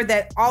discovered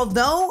that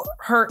although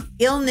her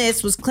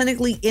illness was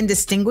clinically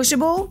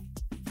indistinguishable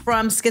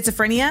from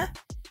schizophrenia,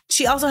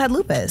 she also had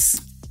lupus.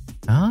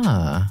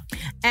 And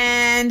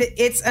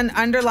it's an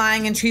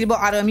underlying and treatable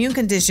autoimmune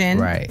condition.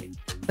 Right.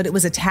 But it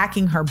was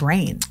attacking her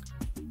brain.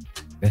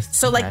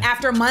 So like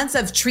after months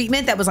of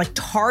treatment that was like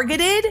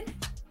targeted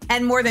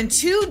and more than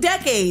 2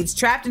 decades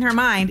trapped in her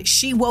mind,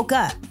 she woke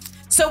up.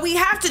 So we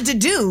have to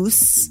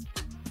deduce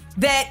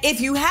that if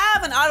you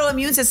have an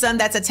autoimmune system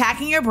that's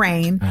attacking your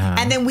brain,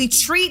 and then we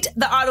treat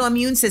the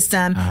autoimmune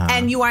system,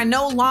 and you are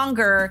no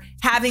longer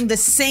having the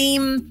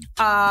same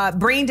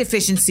brain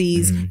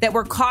deficiencies that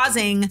were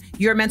causing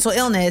your mental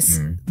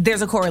illness,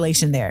 there's a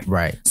correlation there.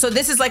 Right. So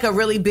this is like a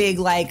really big,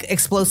 like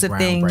explosive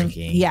thing.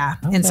 Yeah.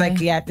 Okay. In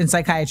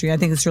psychiatry. I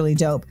think it's really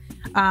dope.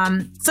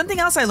 Something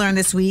else I learned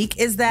this week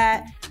is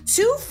that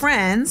 2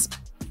 friends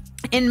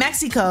in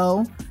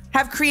Mexico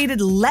have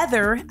created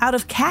leather out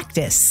of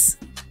cactus.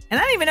 And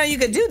I didn't even know you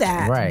could do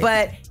that. Right.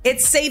 But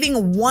it's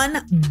saving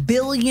 1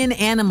 billion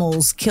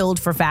animals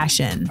killed for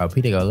fashion. Oh,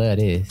 Peter gonna love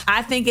this.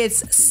 I think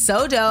it's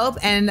so dope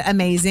and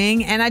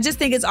amazing. And I just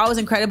think it's always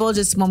incredible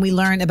just when we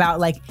learn about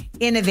like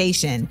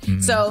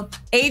innovation. So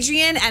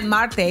Adrian and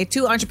Marte,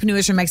 2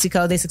 entrepreneurs from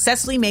Mexico, they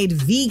successfully made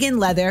vegan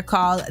leather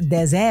called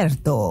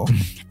Deserto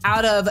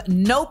out of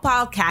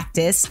nopal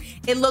cactus.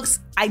 It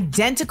looks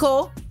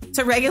identical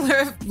to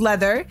regular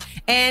leather,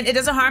 and it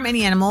doesn't harm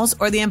any animals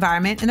or the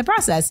environment in the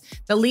process.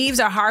 The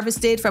leaves are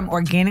harvested from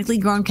organically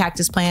grown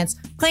cactus plants,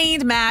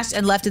 cleaned, mashed,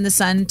 and left in the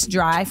sun to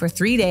dry for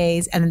 3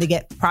 days, and then they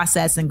get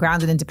processed and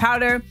grounded into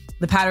powder.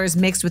 The powder is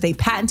mixed with a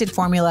patented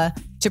formula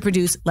to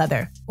produce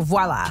leather.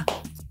 Voila.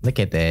 Look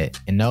at that.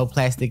 And no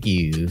plastic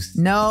used.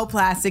 No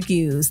plastic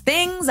used.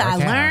 Things I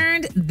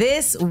learned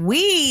this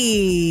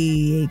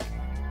week.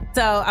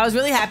 So I was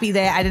really happy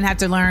that I didn't have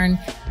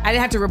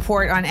to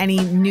report on any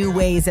new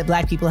ways that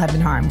Black people have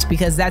been harmed,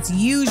 because that's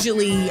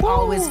usually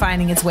always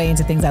finding its way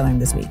into things I learned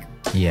this week.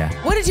 Yeah.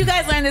 What did you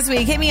guys learn this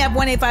week? Hit me up,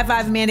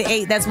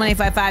 1-855-AMANDA-8. That's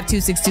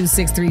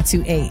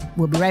 1-855-262-6328.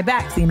 We'll be right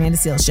back to The Amanda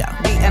Seales Show.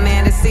 The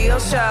Amanda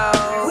Seales Show.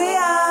 We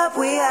up.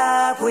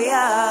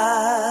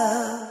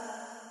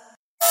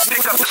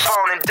 Pick up the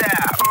phone and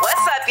dial.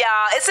 What's up,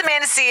 y'all? It's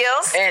Amanda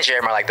Seales. And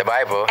Jeremiah Like the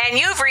Bible. And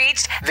you've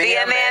reached The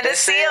Amanda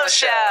Seales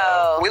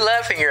Show. We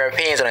love hearing your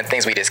opinions on the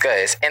things we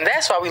discuss. And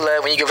that's why we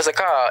love when you give us a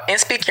call and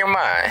speak your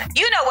mind.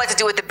 You know what to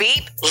do with the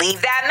beep.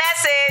 Leave that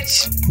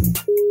message.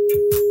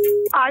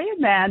 Hi,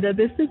 Amanda.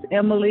 This is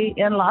Emily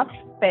in Las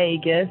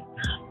Vegas.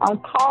 I'm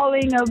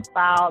calling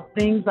about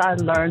things I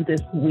learned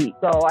this week.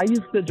 So I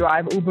used to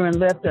drive Uber and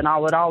Lyft, and I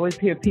would always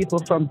hear people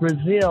from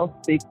Brazil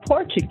speak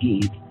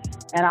Portuguese.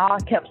 And I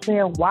kept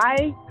saying,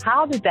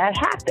 how did that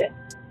happen?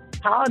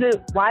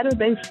 Why do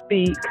they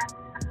speak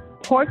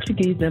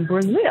Portuguese in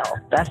Brazil?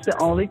 That's the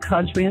only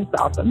country in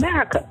South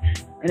America.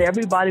 And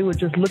everybody would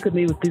just look at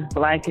me with these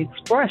blank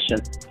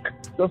expressions.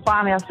 So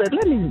finally I said,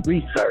 let me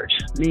research,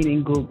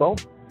 meaning Google.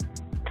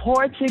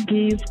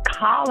 Portuguese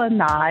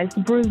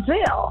colonized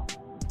Brazil.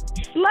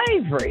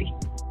 Slavery.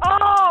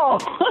 Oh!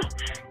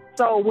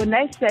 So when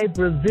they say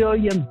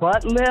Brazilian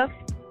butt lift,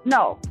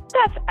 no,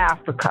 that's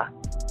Africa.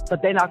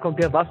 but they're not going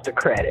to give us the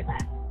credit.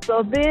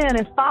 So then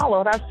it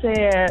followed. I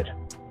said,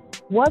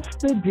 what's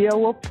the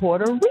deal with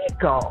Puerto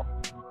Rico?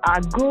 I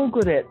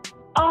Googled it.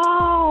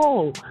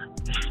 Oh,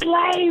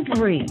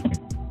 slavery.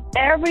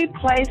 Every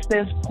place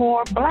there's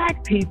poor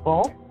black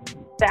people,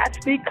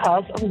 that's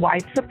because of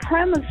white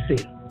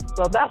supremacy.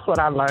 So that's what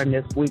I learned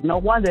this week. No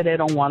wonder they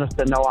don't want us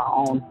to know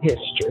our own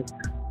history.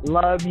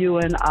 Love you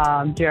and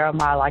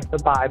Jeremiah like the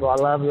Bible. I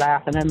love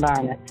laughing and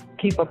learning.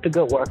 Keep up the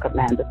good work,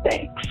 Amanda.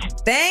 Thanks.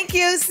 Thank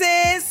you,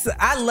 sis.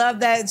 I love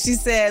that she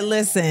said,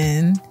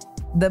 listen,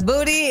 the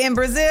booty in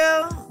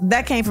Brazil,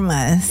 that came from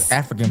us.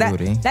 African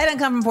booty. That didn't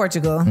come from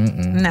Portugal.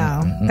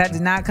 That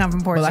did not come from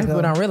Portugal. But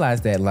people don't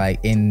realize that, like,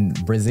 in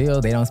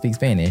Brazil, they don't speak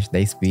Spanish.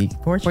 They speak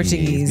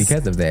Portuguese.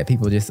 Because of that.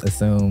 People just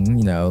assume,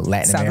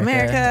 Latin South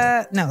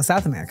America. No,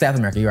 South America. South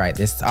America, you're right.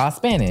 It's all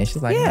Spanish.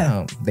 It's like,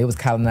 no, they was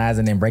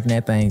colonizing and breaking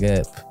that thing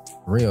up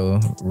real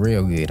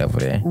good over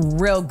there.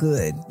 Real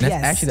good.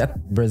 Actually,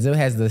 Brazil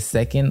has the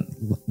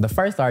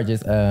first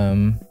largest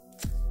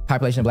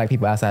population of black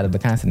people outside of the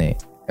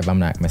continent, if I'm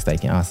not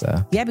mistaken,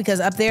 also. Yeah, because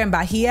up there in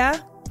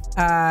Bahia,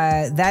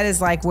 that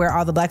is like where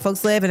all the black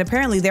folks live. And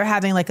apparently they're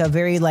having like a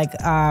very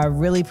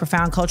really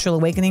profound cultural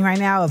awakening right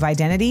now of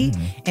identity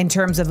in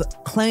terms of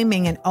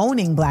claiming and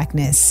owning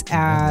blackness.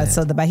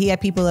 So the Bahia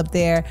people up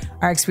there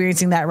are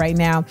experiencing that right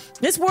now.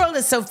 This world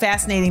is so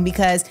fascinating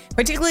because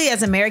particularly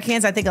as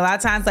Americans, I think a lot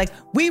of times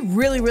we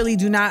really, really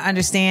do not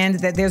understand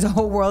that there's a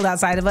whole world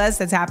outside of us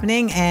that's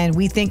happening. And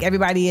we think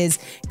everybody is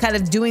kind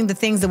of doing the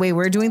things the way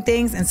we're doing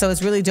things. And so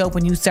it's really dope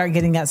when you start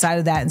getting outside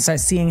of that and start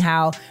seeing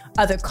how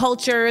other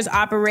cultures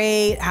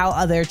operate, how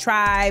other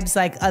tribes,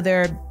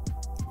 other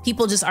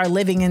people just are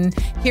living, and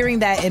hearing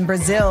that in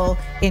Brazil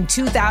in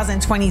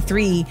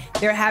 2023,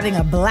 they're having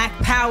a Black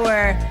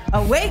Power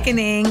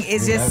awakening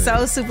is just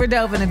so super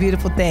dope and a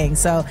beautiful thing.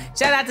 So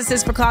shout out to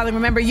sis for calling.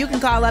 Remember, you can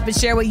call up and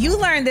share what you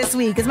learned this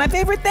week. It's my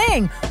favorite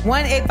thing.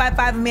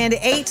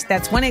 1-855-AMANDA-8.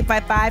 That's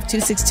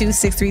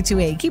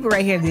 1-855-262-6328. Keep it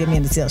right here to the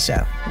Amanda Seales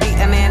Show.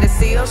 The Amanda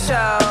Seales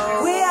Show.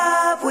 We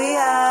up, we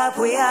up,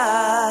 we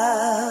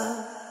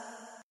up.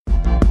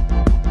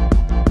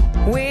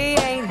 We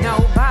ain't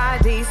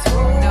nobody's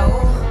fool.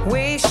 No.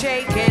 We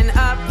shaking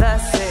up the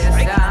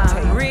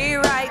system.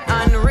 Rewrite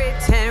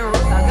unwritten rules.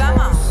 Come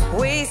on.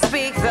 We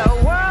speak, the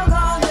world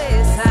gon'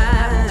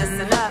 listen.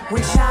 Listen up.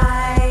 We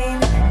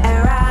shine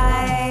and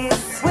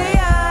rise. We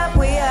up,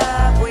 we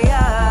up, we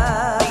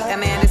up. The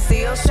Amanda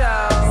Seales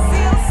Show.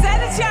 Seales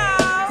said it,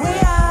 y'all. We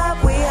up,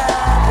 we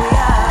up, we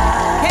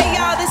up. Hey,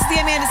 y'all, this is the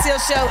Amanda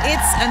Seales Show.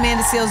 It's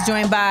Amanda Seales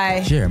joined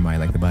by Jeremiah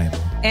like the Bible.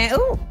 And I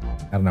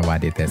don't know why I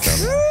did that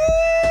so much.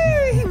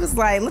 He was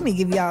like, let me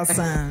give y'all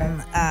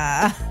some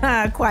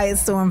Quiet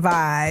Storm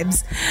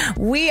vibes.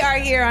 We are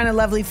here on a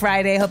lovely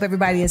Friday. Hope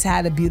everybody has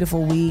had a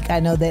beautiful week. I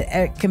know that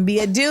it can be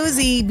a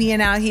doozy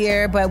being out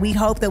here, but we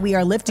hope that we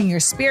are lifting your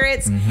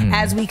spirits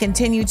as we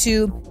continue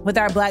to with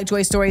our Black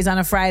Joy Stories on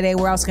a Friday.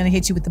 We're also going to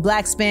hit you with the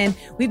Black Spin.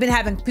 We've been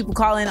having people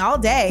call in all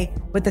day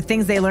with the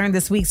things they learned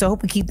this week, so I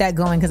hope we keep that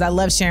going because I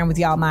love sharing with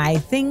y'all my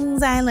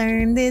things I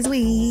learned this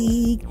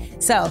week.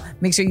 So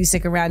make sure you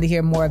stick around to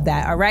hear more of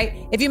that, all right?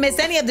 If you missed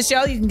any of the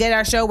show, you can get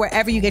our show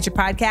wherever you get your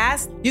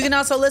podcast. You can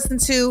also listen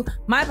to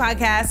my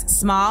podcast,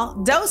 Small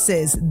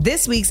Doses.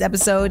 This week's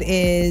episode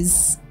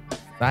is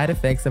Side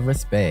Effects of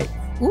Respect.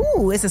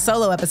 Ooh, it's a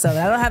solo episode.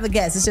 I don't have a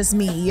guest. It's just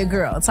me, your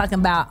girl, talking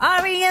about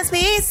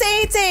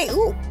R-E-S-P-C-T.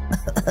 Ooh.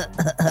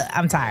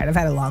 I'm tired. I've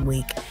had a long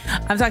week.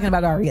 I'm talking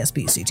about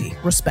R-E-S-P-C-T.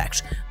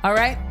 Respect. All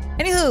right.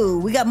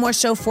 Anywho, we got more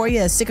show for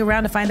you. Stick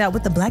around to find out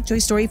what the Black Joy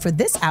story for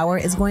this hour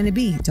is going to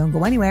be. Don't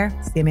go anywhere.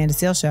 It's the Amanda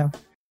Seales Show.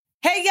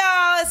 Hey,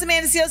 y'all. It's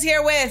Amanda Seales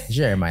here with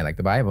Jeremiah like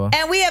the Bible.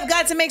 And we have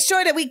got to make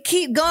sure that we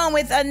keep going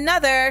with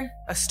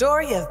a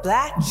story of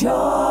Black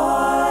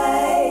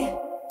joy.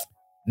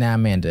 Now,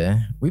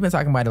 Amanda, we've been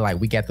talking about it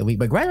week after week,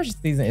 but graduation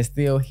season is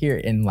still here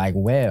and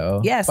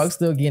yes. Folks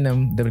still getting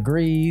them the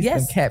degrees,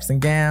 them caps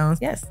and gowns.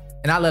 Yes.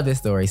 And I love this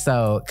story.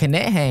 So,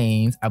 Kenneth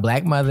Haynes, a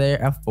Black mother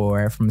of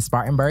 4 from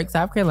Spartanburg,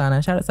 South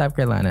Carolina, shout out South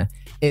Carolina,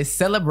 is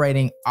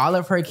celebrating all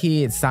of her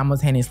kids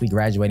simultaneously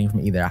graduating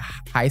from either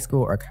high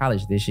school or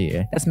college this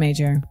year. That's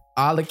major.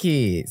 All the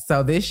kids.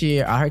 So this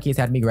year, all her kids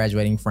had to be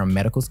graduating from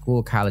medical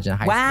school, college, and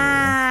high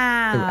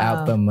school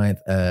throughout the month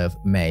of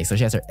May. So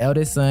she has her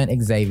eldest son,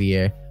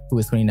 Xavier, who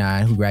is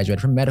 29, who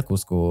graduated from medical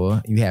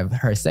school. You have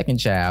her second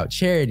child,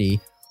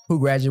 Charity, who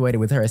graduated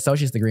with her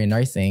associate's degree in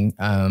nursing.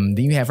 Then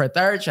you have her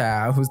third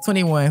child, who's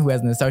 21, who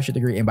has an associate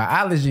degree in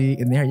biology.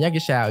 And then her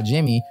youngest child,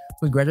 Jimmy,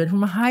 who graduated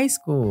from high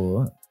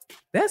school.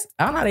 I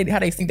don't know how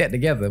they sync that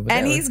together. But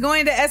and he's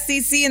going to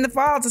SCC in the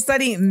fall to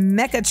study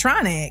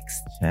mechatronics.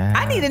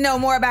 I need to know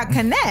more about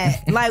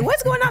Connect.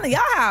 What's going on in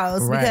y'all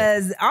house? Right.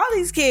 Because all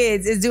these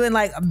kids is doing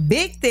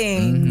big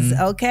things.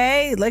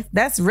 Okay.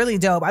 That's really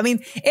dope. I mean,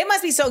 it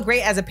must be so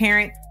great as a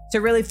parent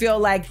to really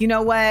feel you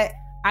know what?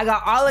 I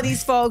got all of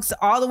these folks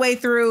all the way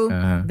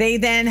through. They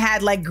then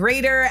had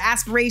greater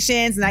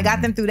aspirations and I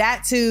got them through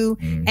that too.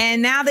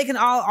 And now they can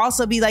all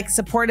also be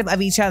supportive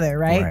of each other,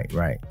 right?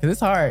 Right. Because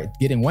it's hard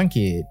getting one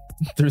kid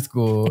through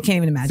school. I can't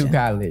even imagine. To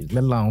college,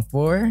 let alone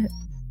 4.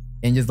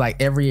 And just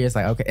like every year, it's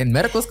like, okay. And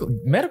medical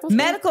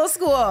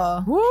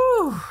school.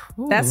 Woo.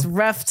 That's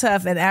rough,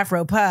 tough, and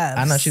Afro puffs.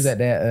 I know she's at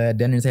that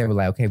dinner table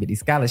like, okay, but these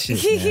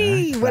scholarships.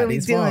 What are we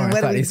doing?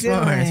 What are we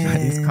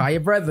doing? Call your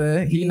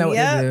brother. He know what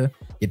to do.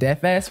 Get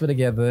that FAFSA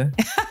together.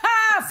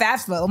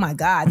 FAFSA. Oh my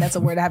God. That's a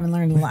word I haven't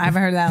learned. I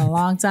haven't heard that in a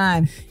long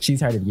time.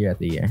 She's heard it year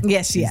after year.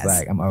 Yes, she has. She's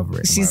like, I'm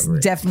over it. She's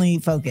definitely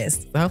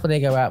focused. So hopefully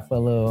they go out for a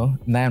little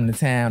night in the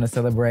town to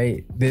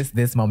celebrate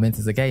this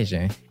momentous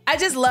occasion. I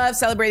just love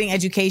celebrating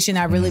education.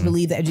 I really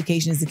believe that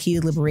education is the key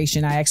to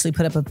liberation. I actually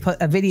put up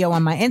a video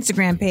on my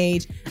Instagram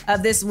page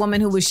of this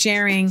woman who was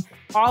sharing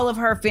all of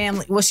her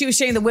family. Well, she was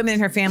sharing the women in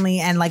her family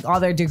and like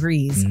all their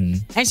degrees.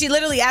 And she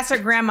literally asked her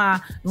grandma,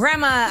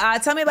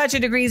 tell me about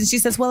your degrees. And she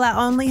says, well, I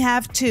only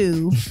have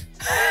 2.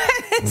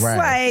 It's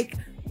like,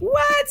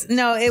 what?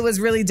 No, it was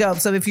really dope.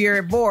 So if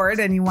you're bored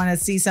and you want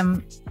to see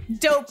some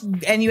dope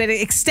and you want to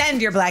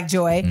extend your Black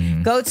joy,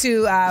 go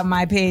to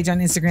my page on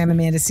Instagram,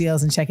 Amanda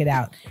Seales, and check it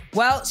out.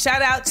 Well,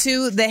 shout out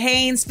to the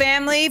Haynes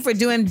family for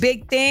doing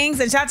big things,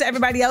 and shout out to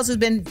everybody else who's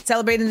been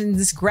celebrating in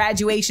this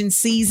graduation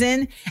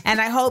season.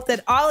 And I hope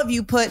that all of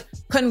you put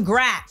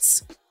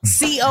congrats,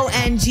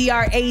 CONGRATS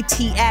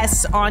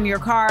on your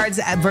cards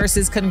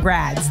versus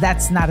congrats.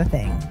 That's not a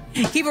thing.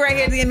 Keep it right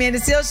here at the Amanda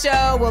Seales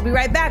Show. We'll be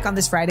right back on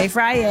this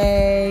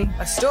Friyay.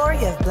 A story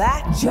of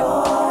Black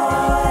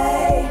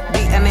joy.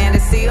 The Amanda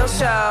Seales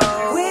Show.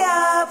 We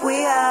up,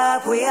 we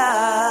up, we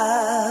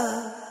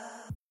up.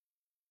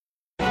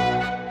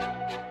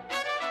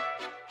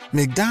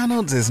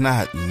 McDonald's is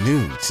not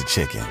new to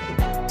chicken.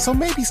 So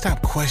maybe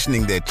stop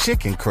questioning their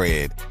chicken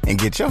cred and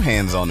get your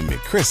hands on the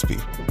McCrispy.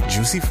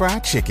 Juicy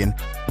fried chicken,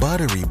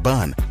 buttery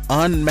bun,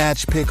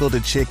 unmatched pickle to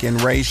chicken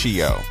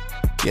ratio.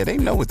 Yeah, they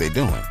know what they're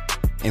doing.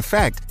 In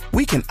fact,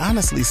 we can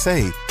honestly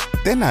say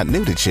they're not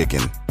new to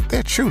chicken.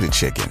 They're true to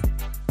chicken.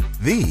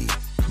 The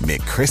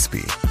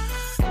McCrispy.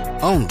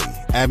 Only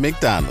at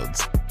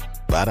McDonald's.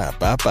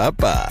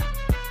 Ba-da-ba-ba-ba.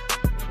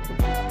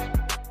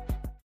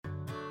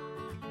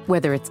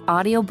 Whether it's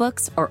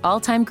audiobooks or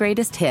all-time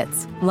greatest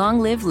hits, long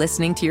live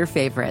listening to your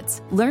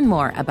favorites. Learn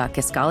more about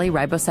Kisqali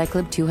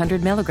Ribociclib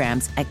 200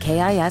 milligrams at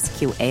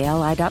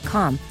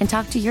KISQALI.com and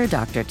talk to your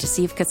doctor to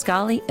see if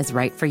Kisqali is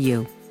right for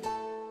you.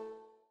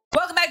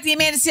 Welcome back to the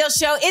Amanda Seales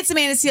Show. It's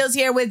Amanda Seales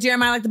here with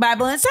Jeremiah Like the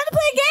Bible, and it's time to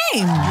play a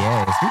game.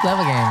 Yes, we love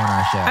a game on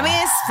our show. I mean,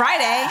 it's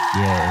Friday.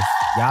 Yes.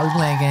 Y'all be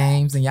playing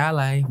games, and y'all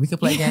like, we can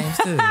play games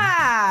too.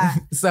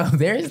 So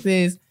there's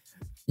this,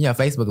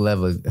 Facebook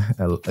love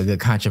a good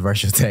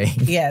controversial take.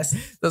 Yes.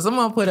 So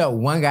someone put up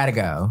One Gotta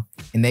Go,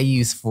 and they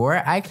used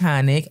 4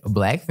 iconic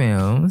Black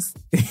films.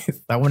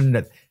 I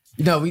wanted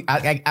to,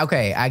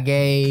 I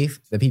gave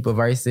the People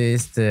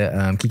Versus to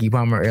Keke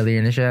Palmer earlier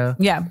in the show.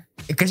 Yeah.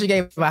 Because she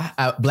gave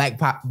a black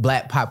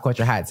pop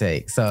culture hot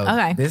take.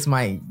 So this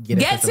might get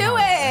to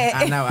it.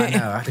 I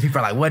know. People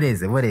are like, what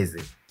is it?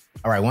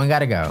 All right, One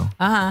Gotta Go.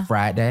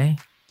 Friday,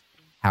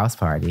 House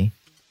Party,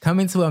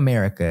 Coming to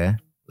America,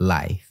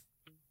 Life.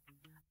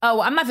 Oh,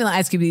 well, I'm not feeling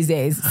Ice Cube these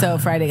days, so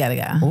Friday gotta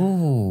go.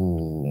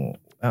 Ooh,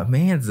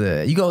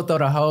 Amanda, you go throw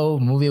the whole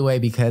movie away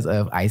because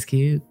of Ice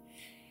Cube?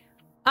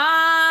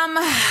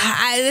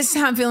 This is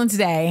how I'm feeling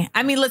today.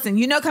 I mean, listen,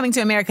 Coming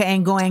to America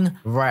ain't going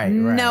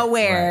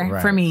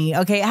nowhere for me.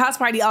 Okay, House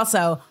Party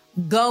also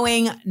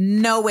going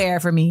nowhere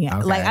for me.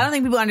 Okay. Like, I don't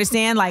think people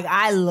understand. Like,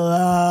 I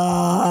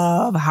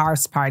love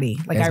House Party.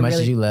 Like, as much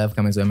as you love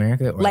Coming to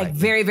America? Or like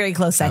very, very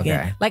close second.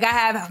 Okay. Like, I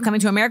have Coming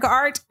to America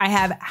art. I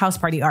have House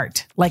Party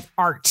art. Like,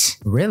 art.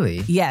 Really?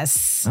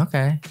 Yes.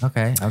 Okay.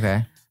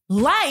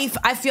 Life,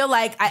 I feel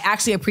like I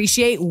actually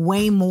appreciate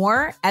way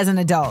more as an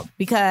adult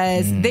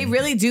because they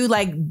really do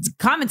like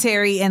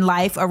commentary in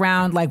life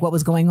around like what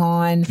was going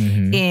on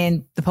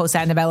in the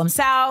post-antebellum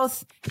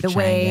South,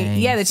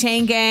 the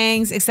chain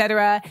gangs,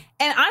 etc.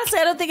 And honestly,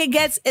 I don't think it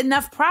gets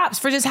enough props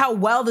for just how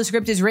well the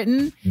script is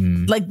written,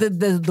 like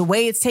the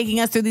way it's taking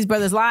us through these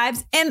brothers'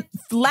 lives. And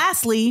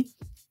lastly,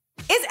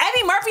 it's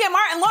Eddie Murphy and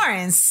Martin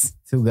Lawrence.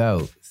 2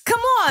 goats.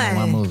 Come on. In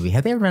one movie.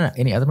 Have they ever done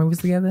any other movies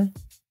together?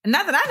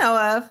 Not that I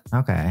know of.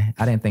 Okay.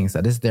 I didn't think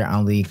so. This is their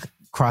only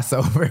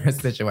crossover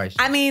situation.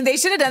 I mean, they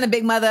should have done a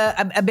Big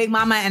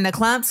Mama and the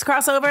Clumps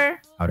crossover.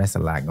 Oh, that's a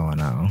lot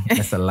going on.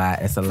 That's a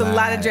lot. It's a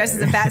lot of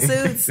dresses and fat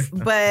suits.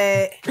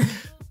 But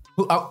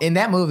in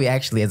that movie,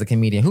 actually, as a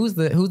comedian, who's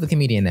the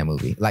comedian in that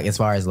movie? Like, as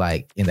far as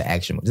like in the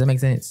action movie, does that make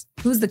sense?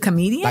 Who's the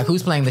comedian? Like,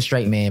 who's playing the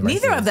straight man?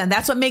 Neither of them.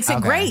 That's what makes it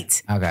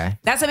great. Okay.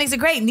 That's what makes it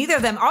great. Neither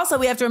of them. Also,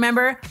 we have to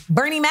remember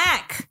Bernie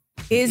Mac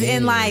is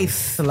in Life.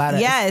 It's a lot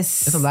of,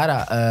 it's a lot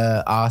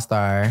of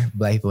all-star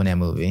Black people in that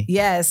movie.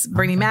 Yes.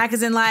 Bernie Mac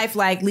is in Life.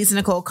 Like, Lisa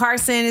Nicole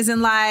Carson is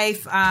in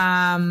Life.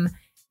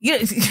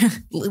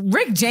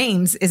 Rick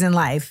James is in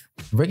Life.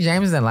 Rick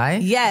James is in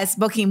Life? Yes.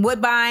 Bokeem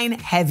Woodbine.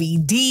 Heavy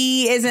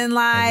D is in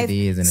Life. Heavy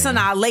D is in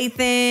Sanaa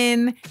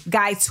Lathan.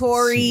 Guy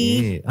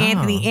Torrey.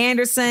 Anthony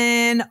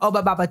Anderson.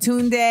 Oba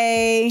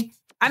Babatunde.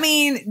 I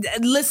mean,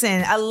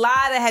 listen, a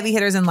lot of heavy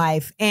hitters in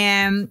Life.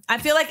 And I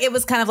feel like it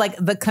was kind of like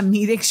the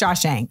comedic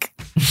Shawshank,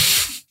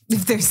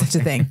 if there's such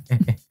a thing.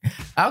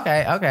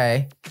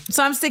 Okay.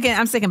 So I'm sticking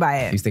by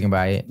it. You sticking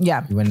by it?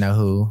 Yeah. You want to know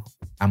who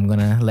I'm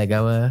gonna let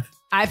go of?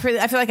 I feel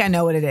like I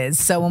know what it is.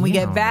 So when we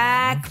get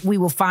back, we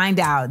will find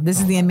out. This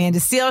is the Amanda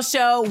Seales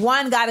Show.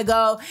 One gotta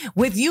go.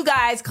 With you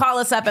guys, call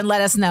us up and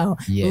let us know.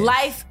 Yes.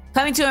 Life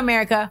Coming to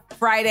America,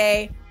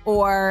 Friday,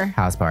 or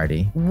House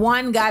Party.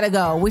 One gotta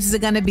go. Which is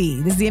it gonna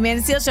be? This is the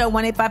Amanda Seales Show.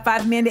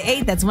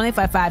 1-855-AMANDA-8. That's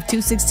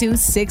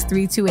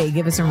 1-855-262-6328.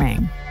 Give us a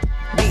ring.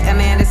 The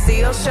Amanda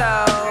Seales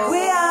Show.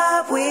 We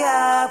up.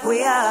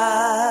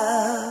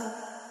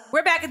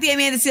 We're back at the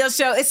Amanda Seales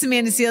Show. It's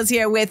Amanda Seales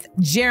here with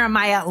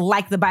Jeremiah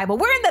Like the Bible.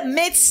 We're in the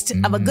midst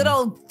of a good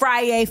old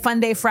Friyay, Fun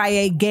Day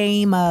Friyay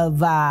game of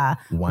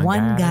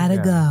One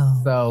Gotta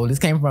Go. So this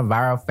came from a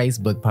viral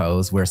Facebook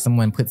post where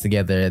someone put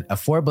together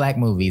 4 black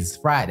movies,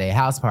 Friday,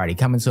 House Party,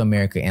 Coming to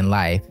America, and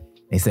Life.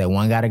 They said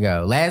one gotta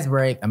go. Last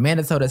break,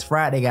 Amanda told us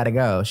Friday gotta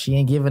go. She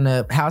ain't giving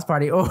up House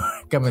Party or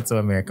Coming to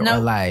America or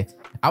Life.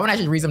 I want to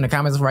actually read some of the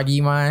comments before I give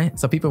you mine.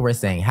 So people were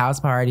saying House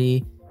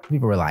Party.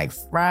 People were like,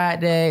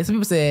 Friday. Some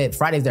people said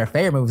Friday's their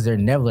favorite movies. They're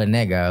never letting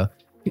that go.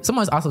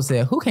 Someone also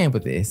said, who came up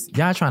with this?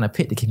 Y'all trying to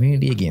pit the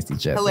community against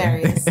each other.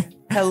 Hilarious.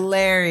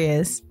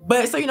 Hilarious.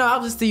 But so, I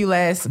was just to you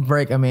last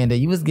break, Amanda.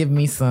 You was giving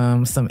me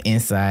some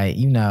insight.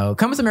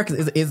 Coming to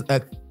America is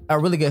a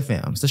really good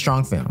film. It's a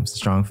strong film.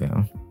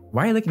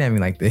 Why are you looking at me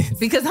like this?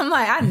 Because I'm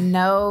like, I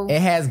know.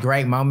 It has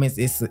great moments.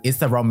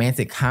 It's a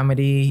romantic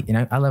comedy.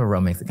 I love a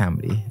romantic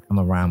comedy. I'm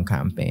a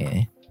rom-com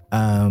fan.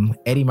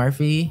 Eddie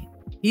Murphy,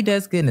 he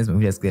does good in this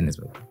movie.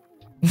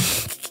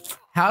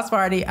 House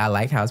Party, I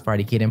liked House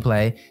Party, Kid and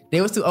Play.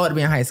 They was too old to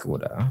be in high school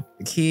though.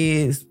 The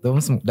kids,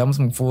 those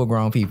some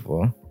full-grown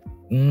people.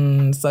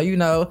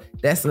 So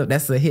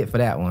that's a hit for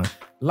that one.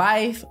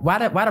 Life, why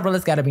the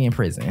brothers gotta be in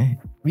prison?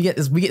 We get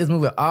this movie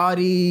with all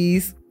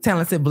these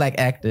talented black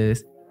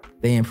actors.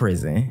 They in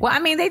prison. Well, I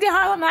mean, they did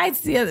Harlem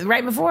Nights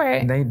right before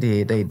it. They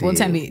did. Well,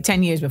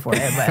 10 years before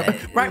it, but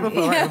right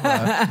before.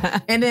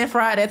 And then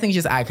Friday, I think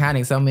just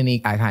iconic. So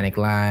many iconic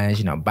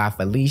lines. By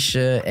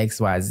Felicia,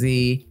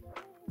 XYZ.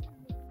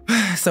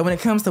 So when it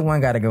comes to one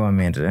gotta go,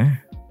 Amanda,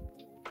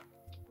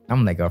 I'm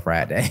gonna let go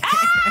Friday.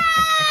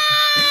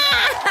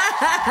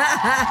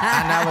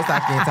 I know I was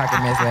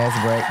talking mess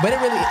last break, but it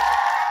really.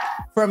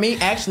 For me,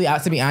 actually,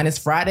 to be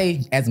honest,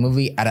 Friday as a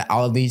movie out of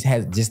all of these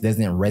just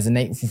doesn't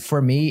resonate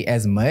for me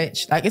as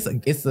much. Like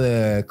it's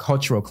a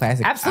cultural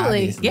classic. Absolutely,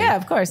 obviously. Yeah,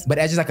 of course. But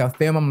as just like a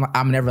film,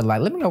 I'm never like,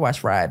 let me go watch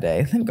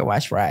Friday.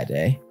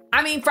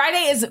 I mean,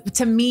 Friday is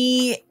to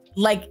me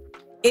like.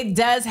 It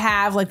does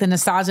have like the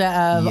nostalgia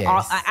of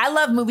all, I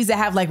love movies that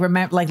have like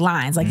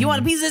lines like you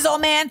want a piece of this old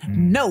man?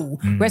 No.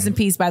 Rest in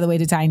peace, by the way,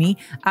 to Tiny.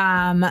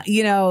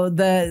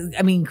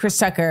 Chris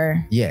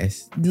Tucker.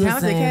 Yes.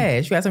 Talented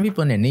cast. You got some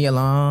people in there. Nia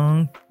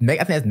Long. I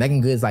think that's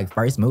Megan Good's like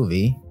first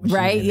movie.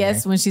 Right.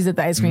 Yes. When she's at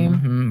the ice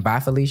cream.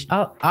 Bye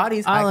Felicia. All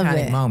these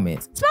iconic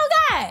moments. Smell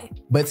guy.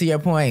 But to your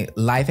point,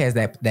 Life has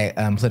that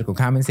political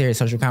commentary,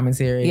 social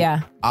commentary.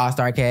 Yeah.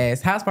 All-star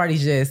cast. House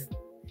Party's just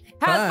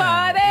House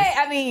Party.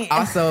 I mean,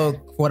 also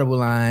quotable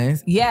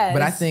lines. Yes.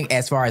 But I think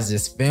as far as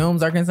just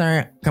films are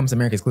concerned, Comes to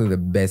America is clearly the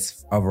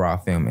best overall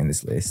film in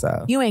this list.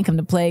 So you ain't come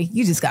to play.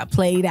 You just got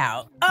played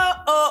out.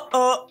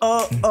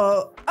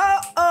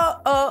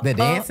 The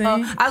dancing.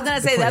 I was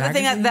gonna say the other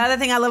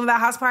thing I love about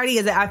House Party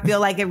is that I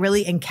feel like it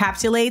really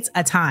encapsulates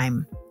a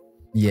time.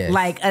 Yes.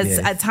 Like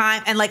a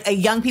time and like a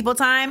young people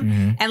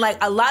time. And like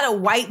a lot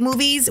of white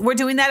movies were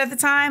doing that at the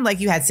time.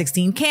 Like you had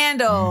 16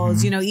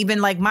 Candles,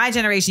 even like my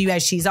generation, you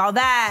had She's All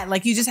That.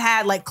 Like you just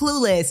had like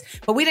Clueless,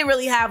 but we didn't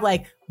really have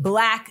like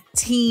black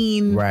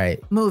teen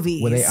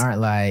movies. Well, they aren't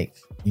like,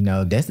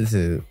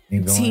 destitute.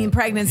 Teen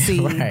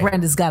pregnancy. Right.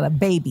 Brenda's got a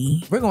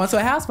baby. We're going to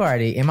a house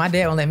party and my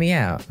dad won't let me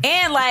out.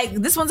 And like,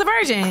 this one's a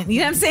virgin.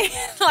 You know what I'm saying?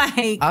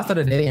 Like, also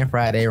the Daddy and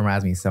Friday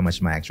reminds me so much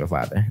of my actual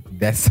father.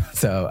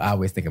 So I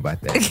always think about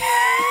that.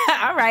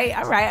 All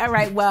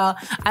right. Well,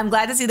 I'm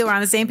glad to see that we're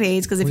on the same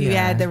page because if you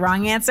had the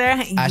wrong answer,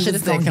 I should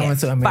have said Coming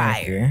to America.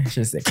 Fired. I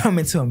should have said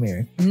Coming to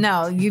America.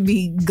 No, you'd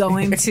be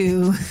going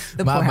to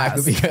the my poorhouse. mic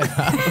would be cut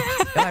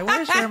off. They're like,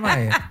 where's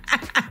Jeremiah?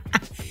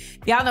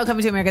 Y'all know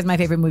Coming to America is my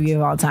favorite movie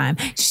of all time.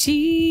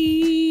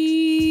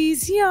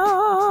 She's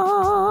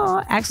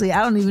young. Actually,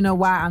 I don't even know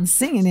why I'm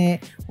singing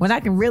it when I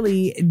can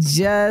really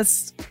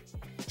just...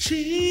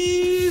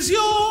 She's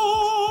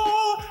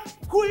your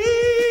queen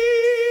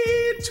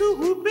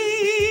to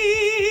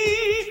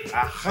be.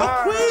 A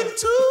queen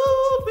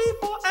to be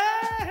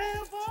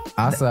forever.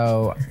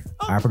 Also,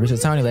 our producer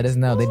Tony let us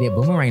know they did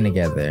Boomerang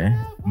together.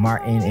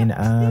 Martin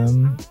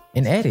and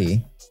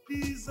Eddie.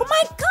 Oh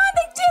my God,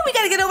 they did. We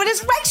got to get over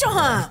this racial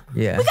hump.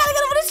 Yeah. We got to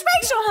get over this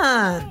racial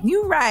hump.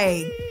 You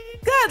right.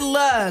 Good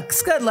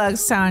looks,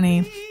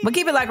 Tony. But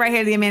keep it locked right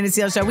here at the Amanda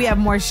Seales Show. We have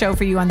more show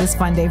for you on this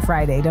Fun Day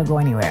Friday. Don't go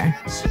anywhere.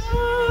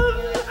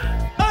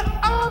 An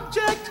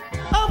object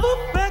of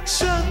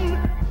affection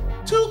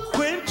to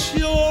quench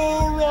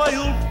your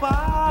royal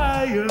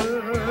fire.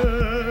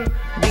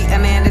 The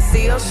Amanda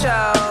Seales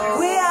Show.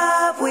 We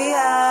up.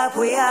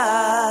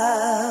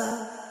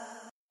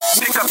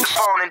 Pick up the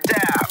phone and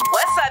dial.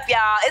 What's up, y'all?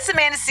 y'all. It's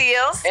Amanda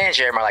Seals. And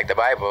Jeremiah Like the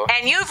Bible.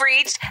 And you've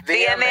reached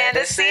the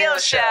Amanda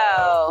Seals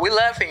Show. We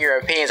love hearing your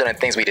opinions on the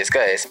things we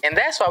discuss. And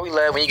that's why we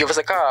love when you give us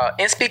a call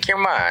and speak your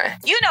mind.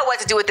 You know what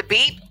to do with the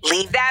beep.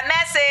 Leave that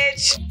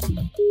message.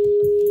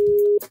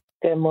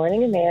 Good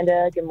morning,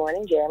 Amanda. Good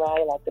morning,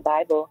 Jeremiah Like the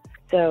Bible.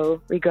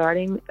 So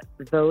regarding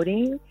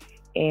voting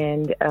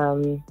and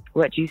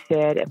what you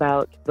said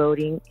about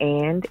voting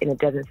and it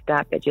doesn't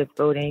stop at just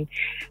voting,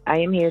 I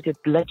am here to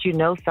let you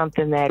know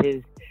something that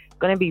is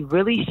going to be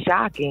really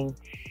shocking.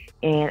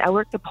 And I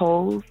work the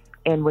polls,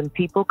 and when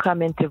people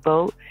come in to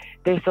vote,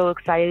 they're so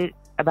excited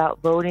about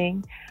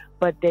voting,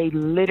 but they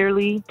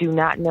literally do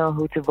not know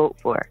who to vote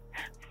for.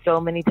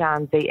 So many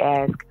times they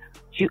ask,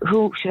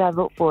 who should I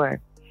vote for?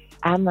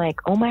 I'm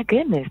like, oh my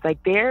goodness.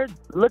 Like, they're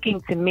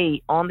looking to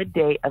me on the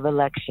day of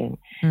election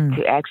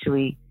to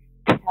actually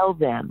tell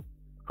them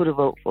who to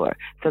vote for.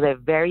 So they're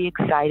very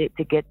excited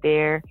to get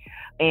there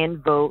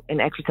and vote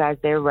and exercise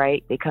their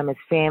right. They come as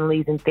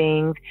families and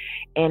things.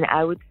 And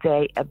I would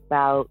say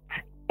about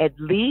at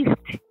least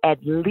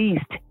 40%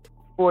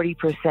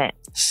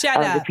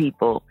 of the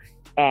people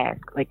ask,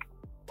 like,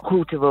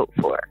 who to vote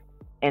for.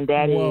 And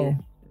that is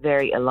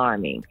very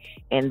alarming.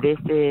 And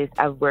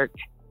I've worked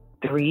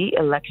 3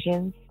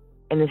 elections,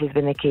 and this has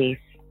been the case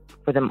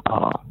for them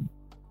all.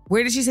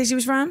 Where did she say she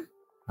was from?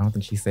 I don't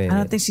think she said. I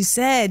don't think she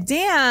said.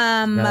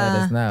 Damn. No, let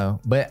us know.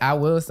 But I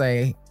will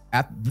say,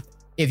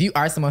 if you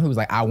are someone who's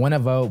like, I want to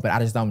vote, but I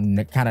just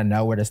don't kind of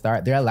know where to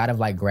start, there are a lot of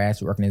like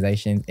grassroots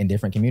organizations in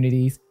different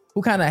communities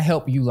who kind of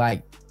help you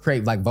like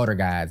create like voter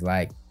guides.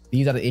 Like,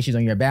 these are the issues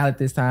on your ballot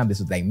this time. This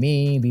is what they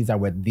mean. These are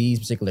what these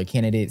particular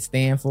candidates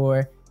stand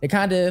for. It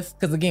kind of,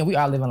 because again, we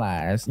all live in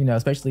lives, you know,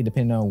 especially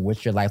depending on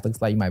what your life looks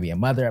like. You might be a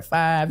mother at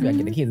 5. You got to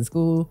get the kids to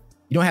school.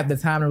 You don't have the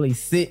time to really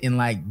sit and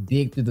like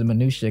dig through the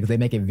minutia because they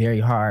make it very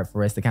hard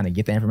for us to kind of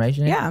get the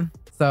information. Yeah.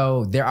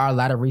 So there are a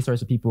lot of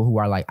resources for people who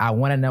are like, I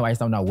want to know, I just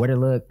don't know where to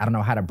look. I don't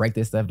know how to break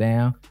this stuff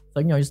down. So,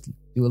 you know, just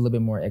do a little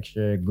bit more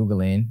extra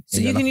Googling.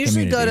 So you can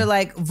usually go to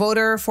like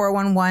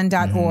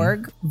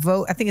voter411.org.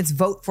 Vote. I think it's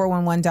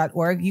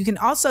vote411.org. You can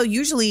also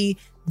usually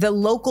the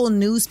local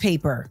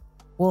newspaper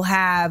will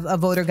have a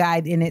voter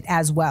guide in it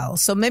as well.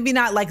 So maybe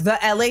not like the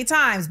LA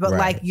Times, but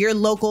like your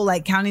local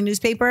like county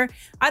newspaper.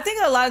 I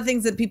think a lot of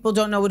things that people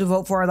don't know what to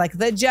vote for, like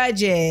the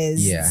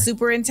judges,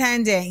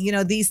 superintendent, you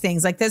know, these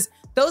things like this.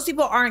 Those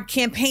people aren't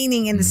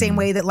campaigning in the same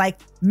way that like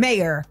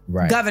mayor,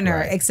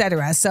 governor,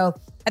 etc. So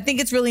I think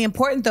it's really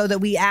important though that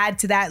we add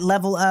to that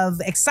level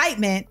of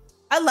excitement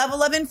a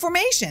level of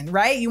information,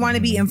 right? You want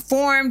to be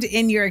informed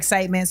in your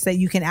excitement so that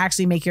you can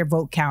actually make your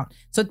vote count.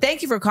 So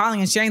thank you for calling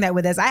and sharing that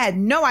with us. I had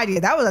no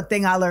idea. That was a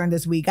thing I learned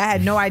this week. I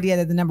had no idea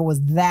that the number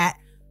was that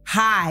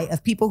high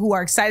of people who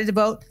are excited to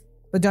vote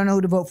but don't know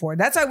who to vote for.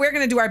 That's why we're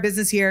going to do our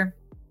business here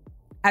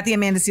at the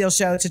Amanda Seals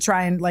Show to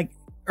try and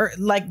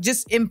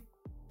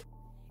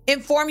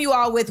inform you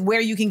all with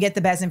where you can get the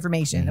best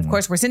information. Of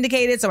course, we're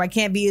syndicated, so I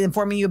can't be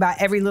informing you about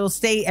every little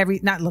state,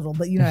 not little,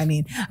 but you know what I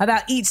mean,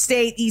 about each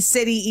state, each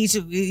city,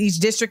 each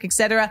district,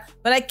 etc.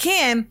 But I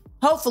can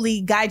hopefully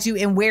guide you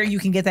in where you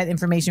can get that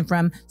information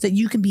from so that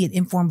you can be an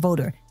informed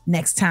voter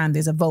next time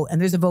there's a vote.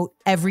 And there's a vote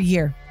every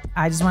year.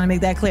 I just want to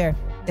make that clear.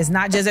 It's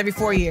not just every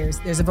 4 years.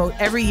 There's a vote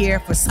every year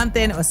for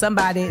something or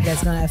somebody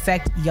that's going to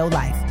affect your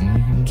life.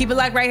 Keep it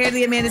locked right here at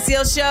the Amanda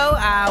Seals Show.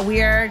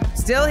 We are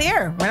still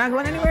here. We're not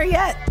going anywhere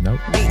yet. Nope.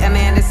 The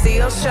Amanda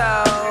Seals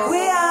Show.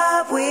 We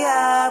up, we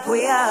up,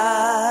 we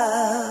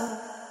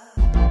up.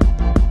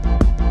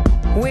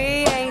 We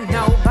ain't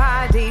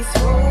nobody's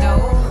fool.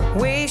 No.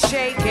 We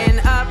shaking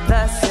up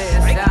the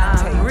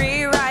system.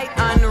 Rewrite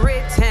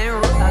unwritten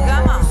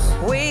rules.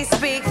 We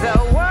speak the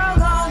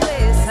world on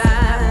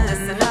listen.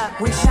 Listen up.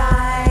 We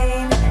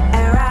shine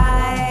and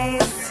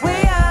rise.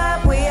 We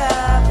up, we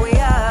up, we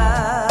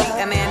up.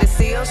 The Amanda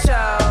Seals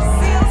Show.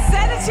 Seals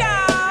said it,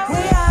 y'all.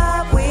 We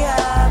up, we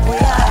up, we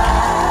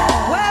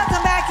up.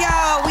 Welcome back,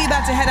 y'all. We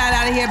about to head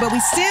out of here, but we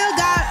still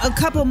got a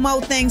couple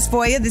more things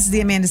for you. This is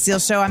the Amanda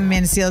Seals Show. I'm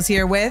Amanda Seals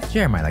here with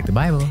Jeremiah Like the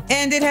Bible.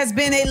 And it has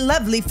been a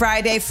lovely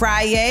Friday,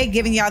 Friyay,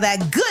 giving y'all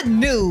that good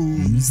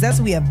news. That's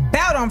what we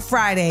about on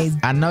Fridays.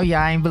 I know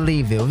y'all ain't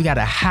believe it. We got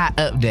a hot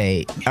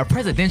update, a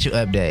presidential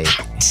update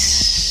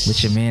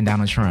with your man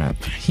Donald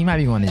Trump. He might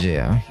be going to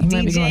jail. He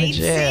might be going to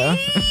jail.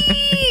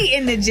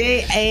 In the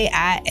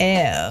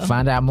JAIL.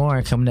 Find out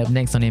more coming up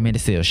next on the Amanda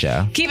Seals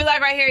Show. Keep it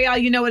live right here, y'all.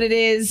 You know what it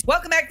is.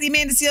 Welcome back to the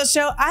Amanda Seals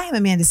Show. I am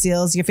Amanda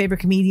Seals, your favorite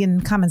comedian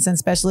and common sense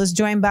specialist,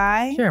 joined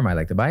by Jeremiah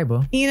Like the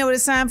Bible. You know what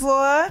it's time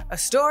for? A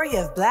story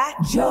of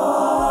Black joy.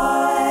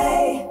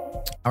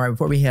 All right,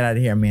 before we head out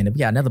of here, Amanda, we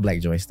got another Black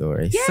joy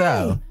story. Yay.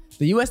 So,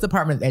 the U.S.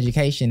 Department of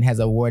Education has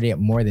awarded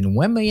more than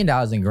 $1 million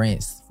in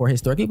grants for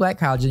historically Black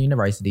colleges and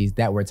universities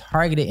that were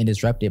targeted and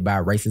disrupted by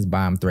racist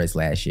bomb threats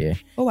last year.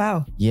 Oh,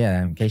 wow.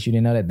 Yeah, in case you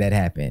didn't know that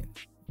happened.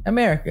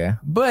 America.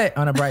 But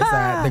on the bright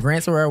side, the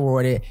grants were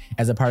awarded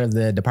as a part of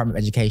the Department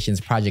of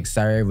Education's Project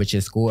SERVE, which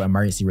is School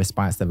Emergency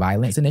Response to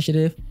Violence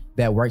initiative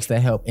that works to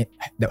help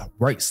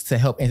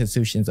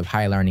institutions of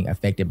higher learning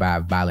affected by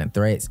violent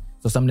threats.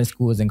 So some of the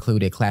schools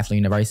included Claflin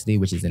University,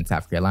 which is in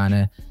South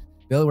Carolina,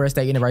 Delaware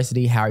State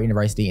University, Howard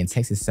University, and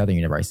Texas Southern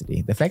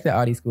University. The fact that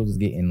all these schools was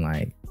getting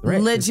like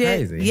threats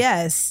legit, is crazy.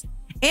 Yes.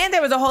 And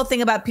there was a whole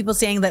thing about people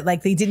saying that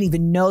like they didn't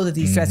even know that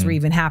these threats were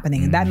even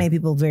happening. And that made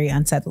people very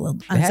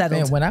unsettled. It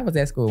happened when I was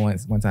at school one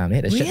time. They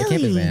had to shut the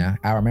campus down.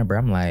 I remember,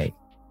 I'm like,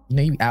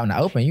 you out in the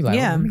open, you like,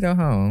 let me go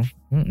home.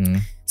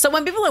 So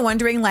when people are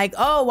wondering like,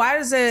 oh, why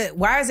is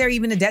there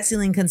even a debt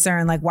ceiling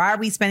concern? Like, why are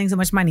we spending so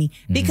much money?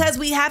 Because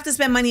we have to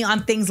spend money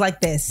on things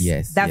like this.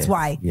 Yes. That's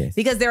why. Yes.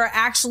 Because there are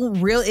actual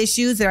real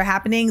issues that are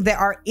happening. There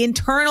are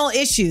internal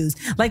issues.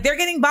 Like they're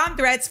getting bomb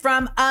threats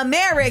from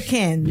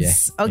Americans.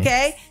 Yes.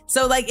 Okay.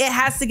 So like it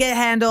has to get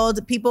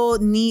handled. People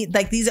need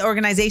like these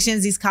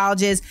organizations, these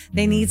colleges,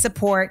 they need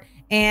support.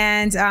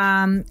 And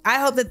I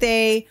hope that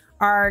they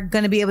are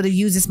going to be able to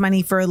use this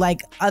money for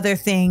like other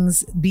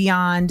things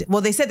beyond.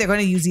 Well, they said they're going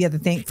to use the other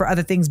thing for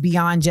other things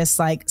beyond just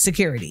like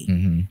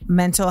security,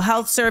 mental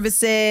health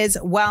services,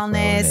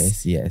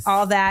 wellness, yes,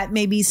 all that.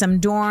 Maybe some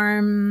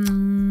dorm.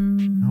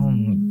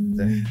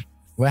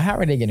 Well, how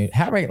are they going to?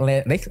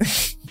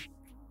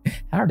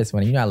 Howard is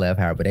funny. You know I love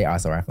Howard, but they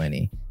also are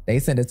funny. They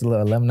sent us a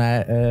little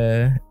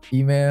alumni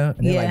email,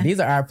 and they're like, "These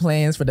are our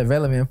plans for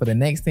development for the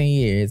next 10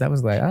 years." I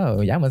was like,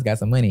 "Oh, y'all must got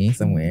some money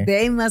somewhere."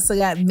 They must have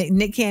got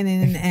Nick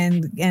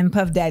Cannon and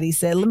Puff Daddy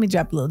said, "Let me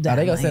drop a little down." Oh,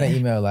 they gonna send an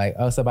email like,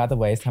 "Oh, so by the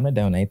way, it's time to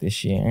donate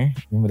this year."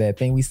 Remember that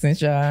thing we sent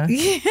y'all?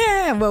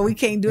 Yeah, well, we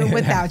can't do it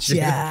without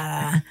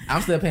ya.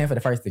 I'm still paying for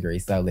the first degree,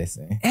 so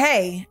listen.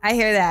 Hey, I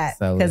hear that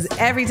because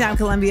every time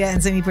Columbia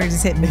and SUNY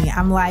Purchase hit me,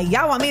 I'm like,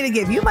 y'all want me to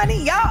give you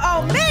money? Y'all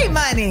owe me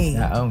money.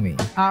 Y'all owe me.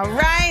 All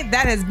right,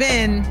 that has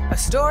been a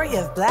story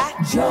of Black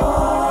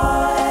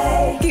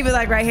joy. Keep it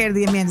like right here to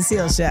the Amanda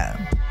Seales Show.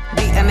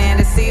 The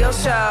Amanda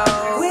Seales Show.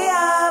 We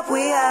up.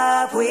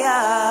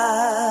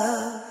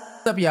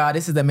 What's up, y'all?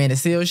 This is the Amanda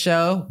Seales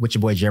Show with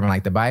your boy Jeremy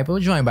Like the Bible,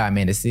 joined by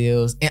Amanda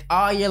Seales. And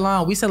all year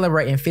long, we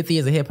celebrating 50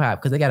 years of hip hop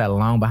because they got a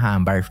long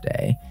behind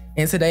birthday.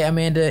 And today,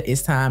 Amanda,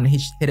 it's time to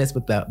hit us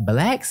with the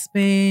Black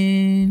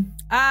Spin.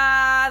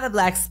 The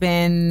Black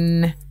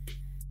Spin.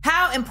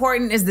 How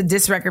important is the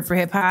diss record for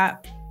hip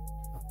hop?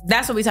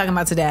 That's what we're talking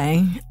about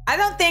today. I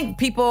don't think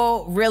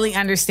people really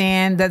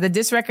understand that the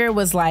diss record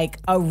was like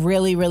a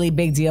really, really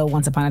big deal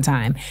once upon a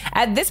time.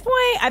 At this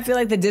point, I feel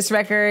like the diss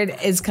record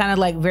is kind of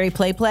like very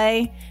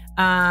play.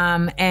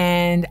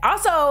 And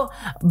also,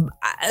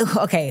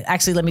 okay,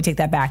 actually, let me take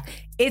that back.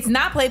 It's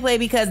not play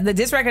because the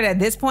diss record at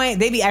this point,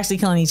 they be actually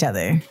killing each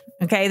other.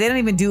 Okay, they don't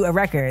even do a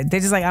record. They're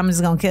just like, I'm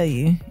just gonna kill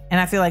you.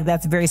 And I feel like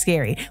that's very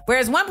scary.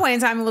 Whereas one point in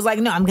time, it was like,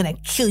 no, I'm gonna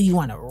kill you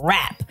on a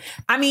rap.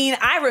 I mean,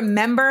 I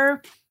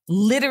remember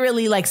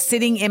literally like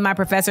sitting in my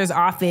professor's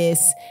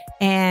office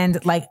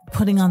and like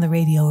putting on the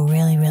radio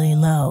really, really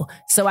low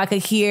so I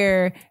could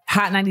hear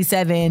Hot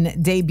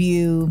 97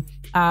 debut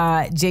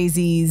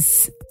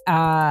Jay-Z's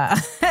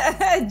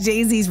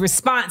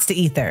response to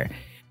Ether.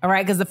 All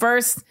right, because the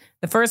first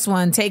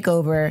one,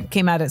 Takeover,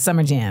 came out at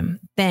Summer Jam.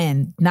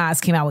 Then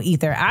Nas came out with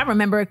Ether. I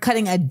remember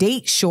cutting a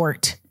date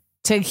short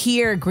to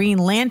hear Green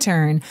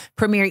Lantern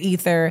premiere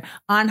Ether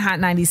on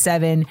Hot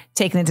 97,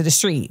 taking it to the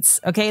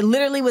streets. Okay,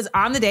 literally was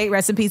on the date.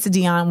 Rest in peace to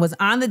Dion. Was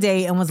on the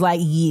date and was like,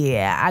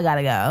 "Yeah, I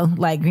gotta go.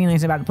 Like Green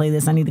Lantern about to play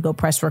this. I need to go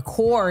press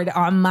record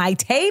on my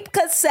tape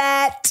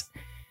cassette."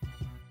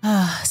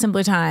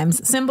 Simpler times.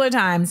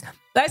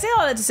 But I say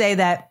all that to say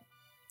that,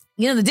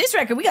 you know, the diss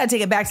record, we got to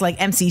take it back to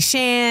like MC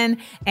Shan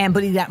and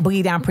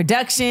Boogie Down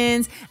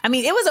Productions. I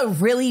mean, it was a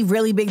really,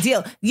 really big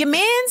deal. Your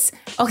man's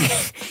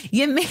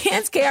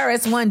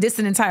KRS-One dissed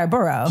an entire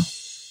borough.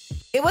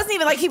 It wasn't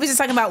even like he was just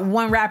talking about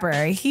one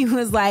rapper. He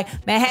was like,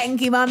 Manhattan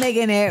keep on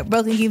making it,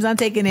 Brooklyn keeps on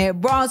taking it,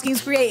 Bronx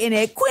keeps creating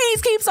it,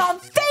 Queens keeps on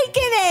faking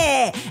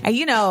it. And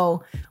you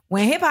know,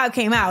 when hip hop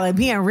came out, like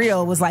being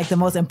real was like the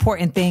most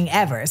important thing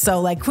ever.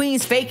 So like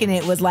Queens faking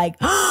it was like,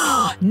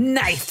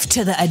 knife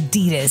to the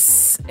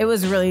Adidas. It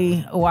was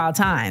really wild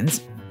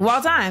times.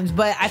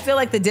 But I feel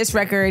like the diss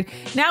record,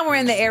 now we're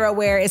in the era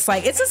where it's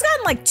like, it's just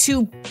gotten like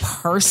too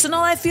personal.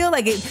 I feel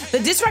like the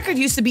diss record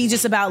used to be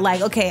just about like,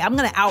 okay, I'm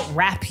going to out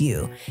rap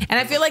you. And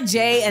I feel like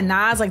Jay and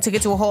Nas like took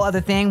it to a whole other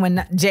thing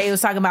when Jay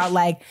was talking about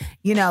like,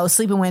 you know,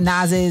 sleeping with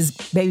Nas's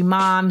baby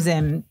moms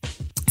and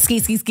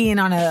skiing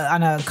on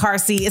a car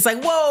seat. It's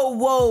like,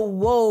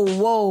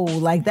 whoa.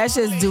 Like that's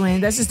just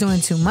doing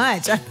too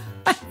much.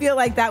 I feel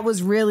like that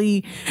was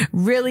really,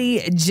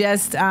 really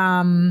just,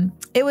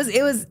 it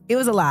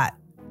was a lot.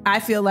 I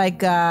feel like,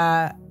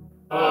 that's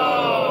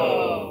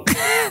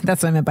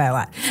what I meant by a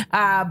lot.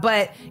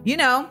 But you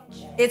know,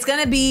 it's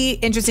going to be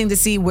interesting to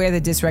see where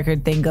the diss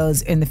record thing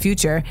goes in the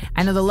future.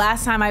 I know the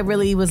last time I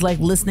really was like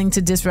listening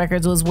to diss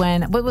records was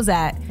when, what was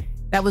that?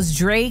 That was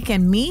Drake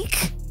and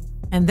Meek.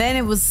 And then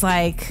it was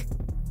like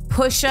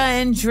Pusha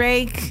and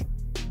Drake.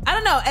 I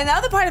don't know. And the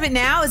other part of it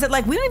now is that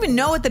like, we don't even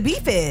know what the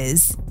beef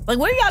is. Like,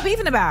 what are y'all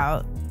beefing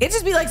about? It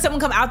just be like someone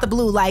come out the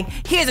blue, like,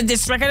 here's a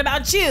diss record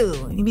about you.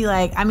 And you'd be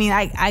like, I mean,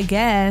 I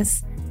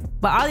guess.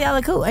 But all y'all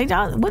are cool. Wouldn't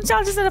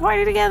y'all just at a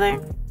party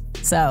together?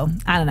 So,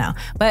 I don't know.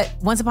 But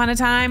once upon a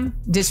time,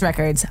 diss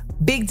records,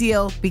 big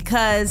deal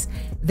because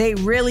they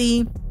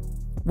really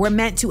were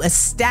meant to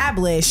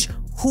establish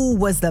who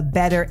was the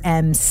better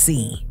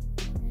MC.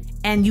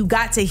 And you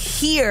got to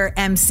hear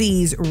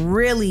MCs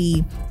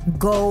really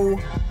go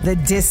the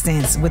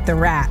distance with the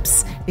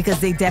raps because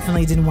they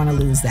definitely didn't want to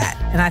lose that.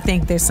 And I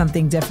think there's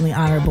something definitely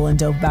honorable and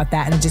dope about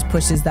that, and it just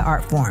pushes the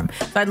art form.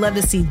 So I'd love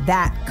to see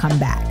that come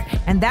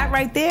back. And that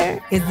right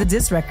there is the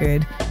diss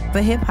record for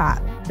hip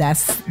hop.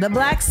 That's the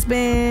Black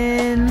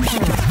Spin.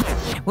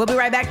 We'll be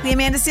right back to the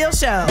Amanda Seales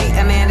Show.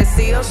 The Amanda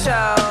Seales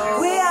Show.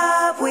 We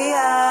up, we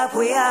up,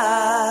 we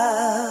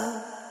up.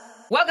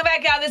 Welcome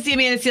back, y'all. This is the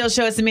Amanda Seales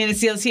Show. It's Amanda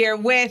Seales here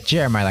with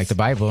Jeremiah Like the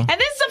Bible. And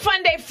this is a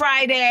Fun Day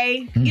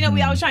Friday. You know,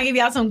 we always try to give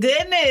y'all some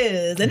good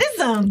news. And this is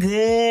some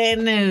good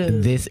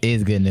news. This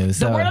is good news.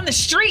 The word on the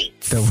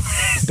streets. The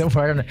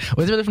word on the...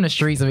 Was it really from the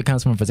streets if it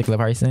comes from a particular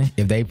person?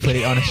 If they put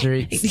it on the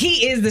streets?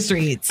 He is the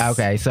streets.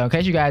 Okay, so in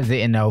case you guys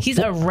didn't know... He's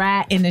a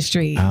rat in the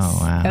streets. Oh,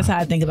 wow. That's how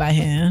I think about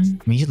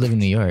him. I mean, you live in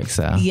New York,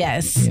 so...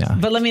 Yes. You know.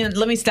 But let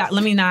me stop.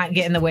 Let me not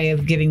get in the way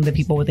of giving the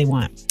people what they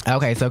want.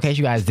 Okay, so in case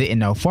you guys didn't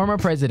know, former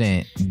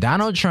President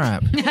Donald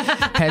Trump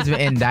has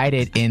been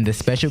indicted in the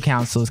special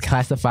counsel's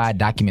classified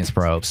documents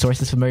probe.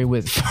 Sources familiar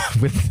with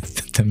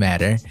the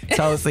matter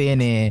told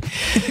CNN,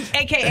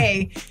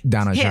 AKA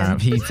Donald him.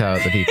 Trump. He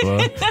told the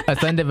people a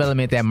sudden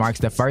development that marks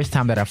the first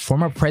time that a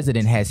former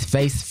president has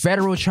faced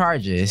federal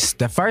charges.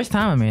 The first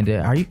time,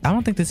 Amanda. I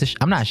don't think this is.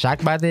 I'm not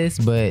shocked by this,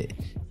 but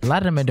a lot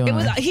of them are doing.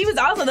 He was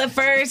also the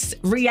first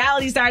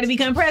reality star to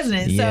become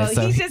president, so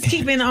he's just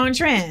keeping on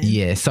trend.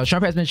 Yeah, so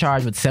Trump has been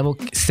charged with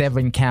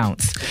seven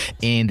counts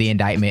in the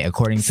indictment,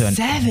 according to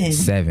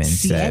seven.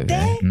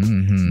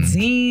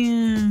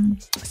 Damn.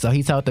 So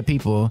he told the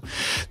people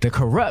the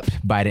corrupt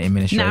Biden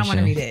administration. Now I want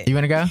to read it. You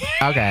want to go?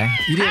 Okay,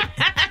 you did.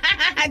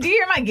 Do you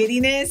hear my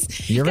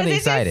giddiness? You're really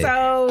it's excited. Just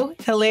so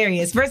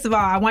hilarious. First of all,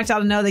 I want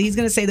y'all to know that he's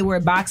going to say the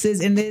word boxes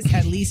in this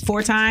at least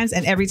 4 times,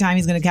 and every time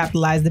he's going to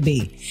capitalize the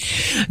B.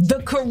 The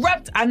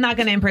corrupt, I'm not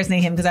going to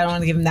impersonate him because I don't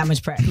want to give him that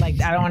much prep. I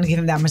don't want to give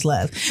him that much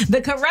love.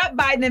 The corrupt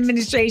Biden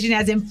administration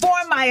has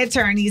informed my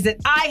attorneys that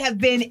I have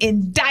been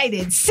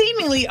indicted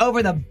seemingly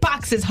over the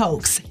boxes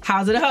hoax.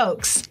 How's it a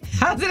hoax?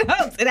 How's it a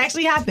hoax? It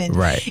actually happened.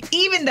 Right.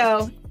 Even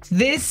though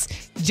this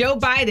Joe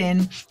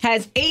Biden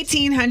has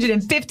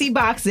 1,850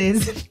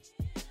 boxes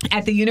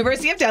at the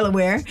University of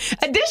Delaware,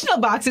 additional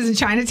boxes in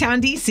Chinatown,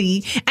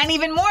 D.C., and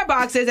even more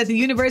boxes at the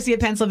University of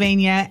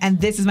Pennsylvania,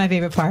 and this is my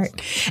favorite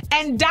part,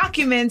 and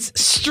documents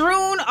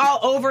strewn all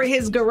over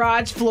his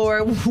garage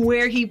floor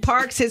where he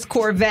parks his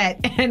Corvette,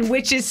 and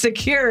which is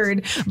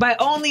secured by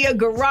only a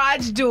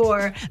garage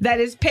door that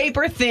is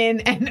paper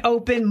thin and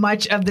open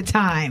much of the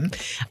time.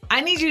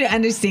 I need you to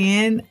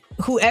understand,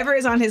 whoever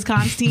is on his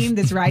comms team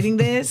that's writing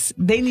this,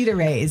 they need a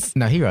raise.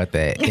 No, he wrote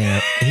that.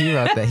 He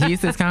wrote that.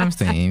 He's his comms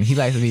team. He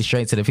likes to be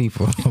straight to the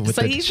people with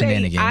so the he said,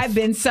 shenanigans. I've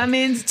been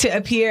summoned to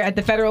appear at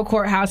the federal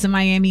courthouse in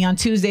Miami on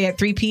Tuesday at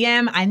 3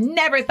 p.m. I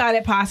never thought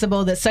it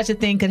possible that such a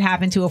thing could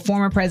happen to a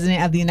former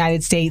president of the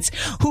United States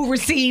who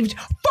received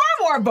far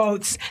more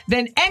votes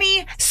than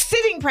any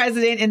sitting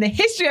president in the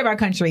history of our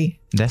country.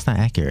 That's not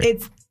accurate.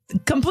 It's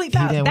complete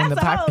foul. He didn't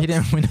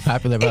win the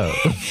popular vote.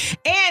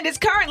 And it's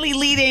currently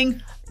leading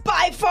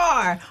by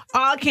far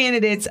all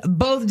candidates,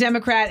 both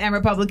Democrat and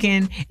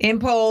Republican, in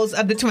polls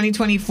of the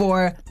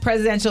 2024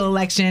 presidential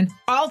election.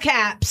 All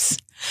caps.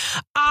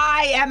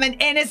 I am an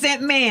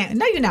innocent man.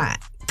 No, you're not.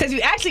 Because you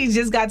actually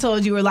just got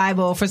told you were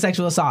liable for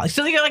sexual assault.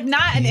 So you're like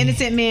not an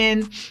innocent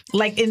man,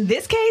 like in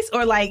this case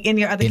or like in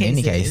your other cases? In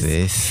any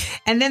cases.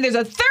 And then there's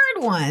a third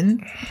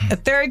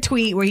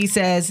tweet where he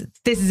says,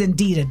 this is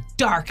indeed a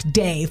dark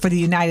day for the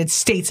United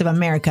States of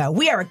America.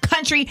 We are a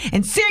country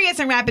in serious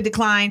and rapid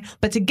decline,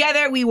 but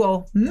together we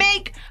will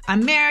make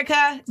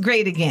America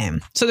great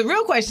again. So the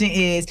real question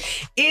is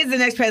the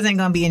next president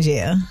going to be in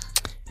jail?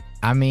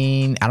 I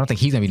mean, I don't think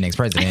he's going to be the next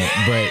president,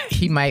 but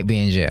he might be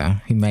in jail.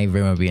 He may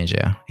very well be in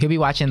jail. He'll be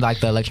watching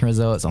like the election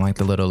results on like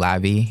the little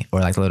lobby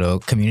or like the little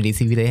community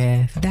TV they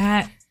have.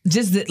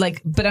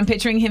 But I'm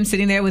picturing him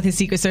sitting there with his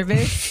Secret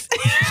Service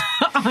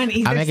on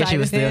either side. I guess you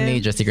would still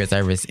need your Secret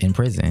Service in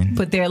prison.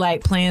 But they're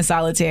like playing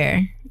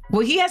solitaire.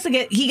 Well, he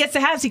gets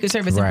to have Secret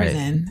Service in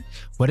prison.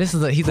 Well, this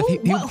is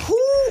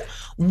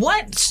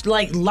what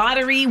like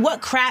lottery,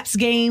 what craps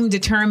game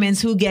determines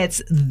who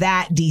gets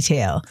that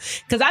detail?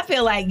 Because I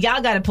feel like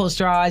y'all got to pull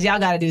straws. Y'all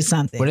got to do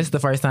something. Well, this is the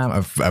first time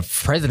a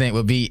president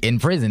would be in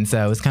prison.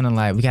 So it's kind of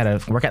like we got to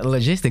work out the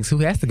logistics. Who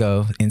has to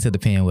go into the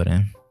pen with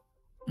him?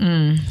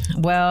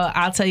 Well,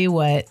 I'll tell you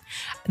what.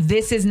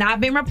 This has not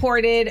been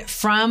reported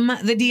from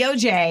the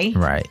DOJ,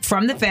 right?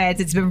 From the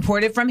feds. It's been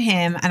reported from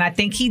him, and I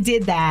think he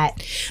did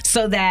that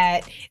so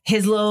that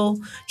his little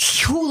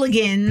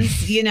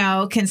hooligans,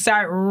 can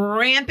start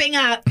ramping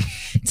up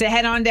to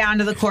head on down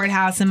to the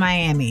courthouse in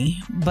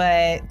Miami.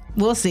 But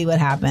we'll see what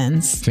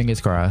happens. Fingers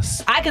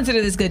crossed. I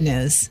consider this good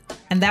news,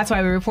 and that's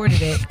why we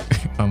reported it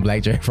on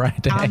Black Joy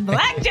Friday. On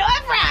Black Joy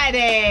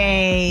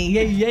Friday.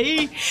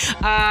 Yay.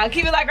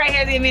 Keep it locked right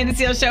here at the Amanda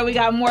Seales Show. We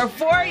got more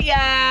for ya.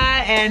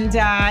 And,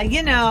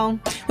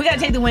 we got to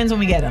take the wins when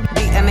we get them.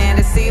 The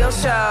Amanda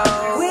Seales Show.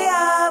 We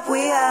up,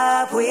 we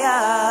up, we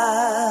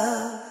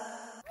up.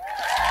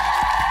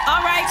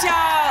 All right. right,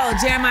 y'all.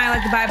 Jeremiah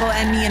Like the Bible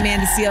and me,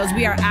 Amanda Seals.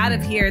 We are out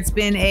of here. It's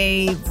been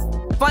a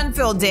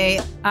fun-filled day.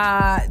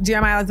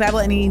 Jeremiah Like the Bible,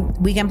 any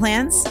weekend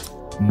plans?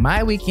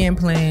 My weekend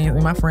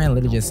plans, my friend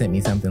literally just sent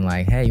me something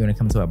like, hey, you want to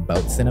come to a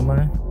boat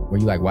cinema where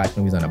you like watch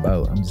movies on a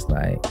boat? I'm just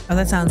like... Oh,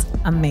 that sounds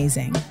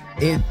amazing.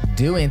 It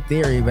do in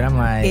theory, but I'm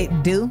like...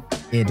 It do?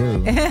 It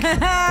do.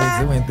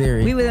 It do in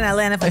theory. We was in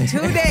Atlanta for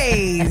 2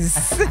 days.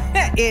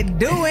 It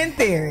do in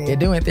theory. It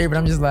do in theory, but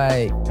I'm just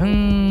like,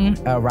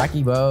 a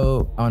rocky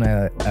boat on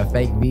a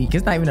fake beach.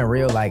 It's not even a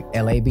real like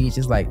LA beach.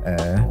 It's like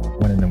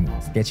one of them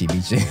sketchy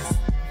beaches.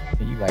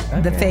 You like, okay.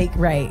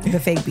 The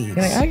fake beach. You're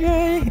like,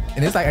 okay.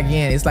 And it's like,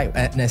 again, it's like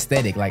an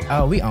aesthetic. Like,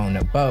 oh, we on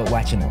the boat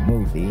watching a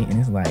movie. And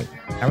it's like,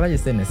 I'd rather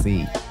just sit in the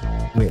seat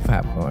with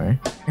popcorn.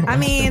 I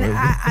mean,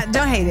 I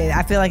don't hate it.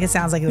 I feel like it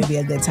sounds like it would be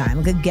a good time,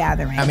 a good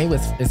gathering. I mean,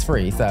 it's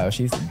free, so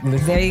she's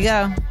listening. There you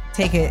go.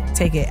 Take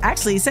it.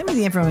 Actually, send me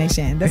the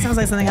information. That sounds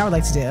like something I would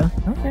like to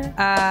do.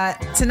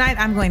 Okay. Tonight,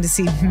 I'm going to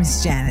see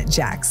Miss Janet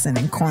Jackson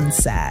in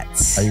concert.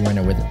 Are you wearing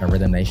a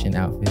Rhythm Nation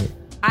outfit?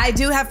 I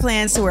do have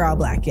plans to wear all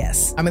black,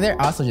 yes. I mean, there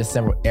are also just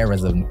several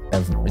eras of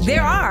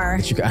there are.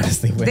 That you can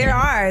honestly wear. There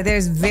are.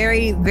 There's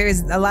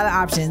a lot of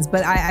options,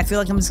 but I feel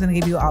like I'm just going to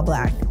give you all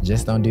black.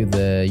 Just don't do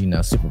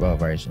the, Super Bowl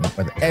version.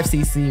 Or the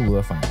FCC,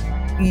 we'll find.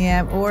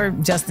 Yeah, or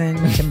Justin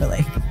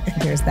Timberlake.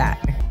 There's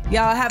that.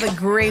 Y'all have a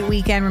great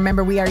weekend.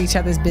 Remember, we are each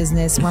other's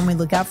business. When we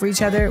look out for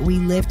each other, we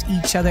lift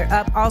each other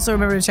up. Also,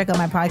 remember to check out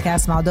my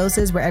podcast, Small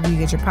Doses, wherever you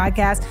get your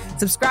podcast.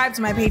 Subscribe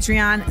to my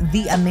Patreon,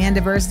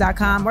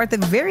 theamandaverse.com, or at the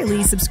very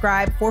least,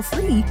 subscribe for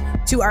free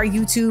to our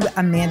YouTube,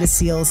 Amanda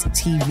Seals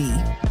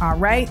TV. All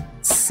right,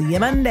 see you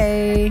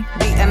Monday.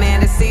 The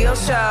Amanda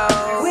Seals Show.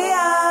 We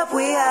up,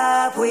 we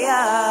up, we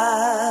up.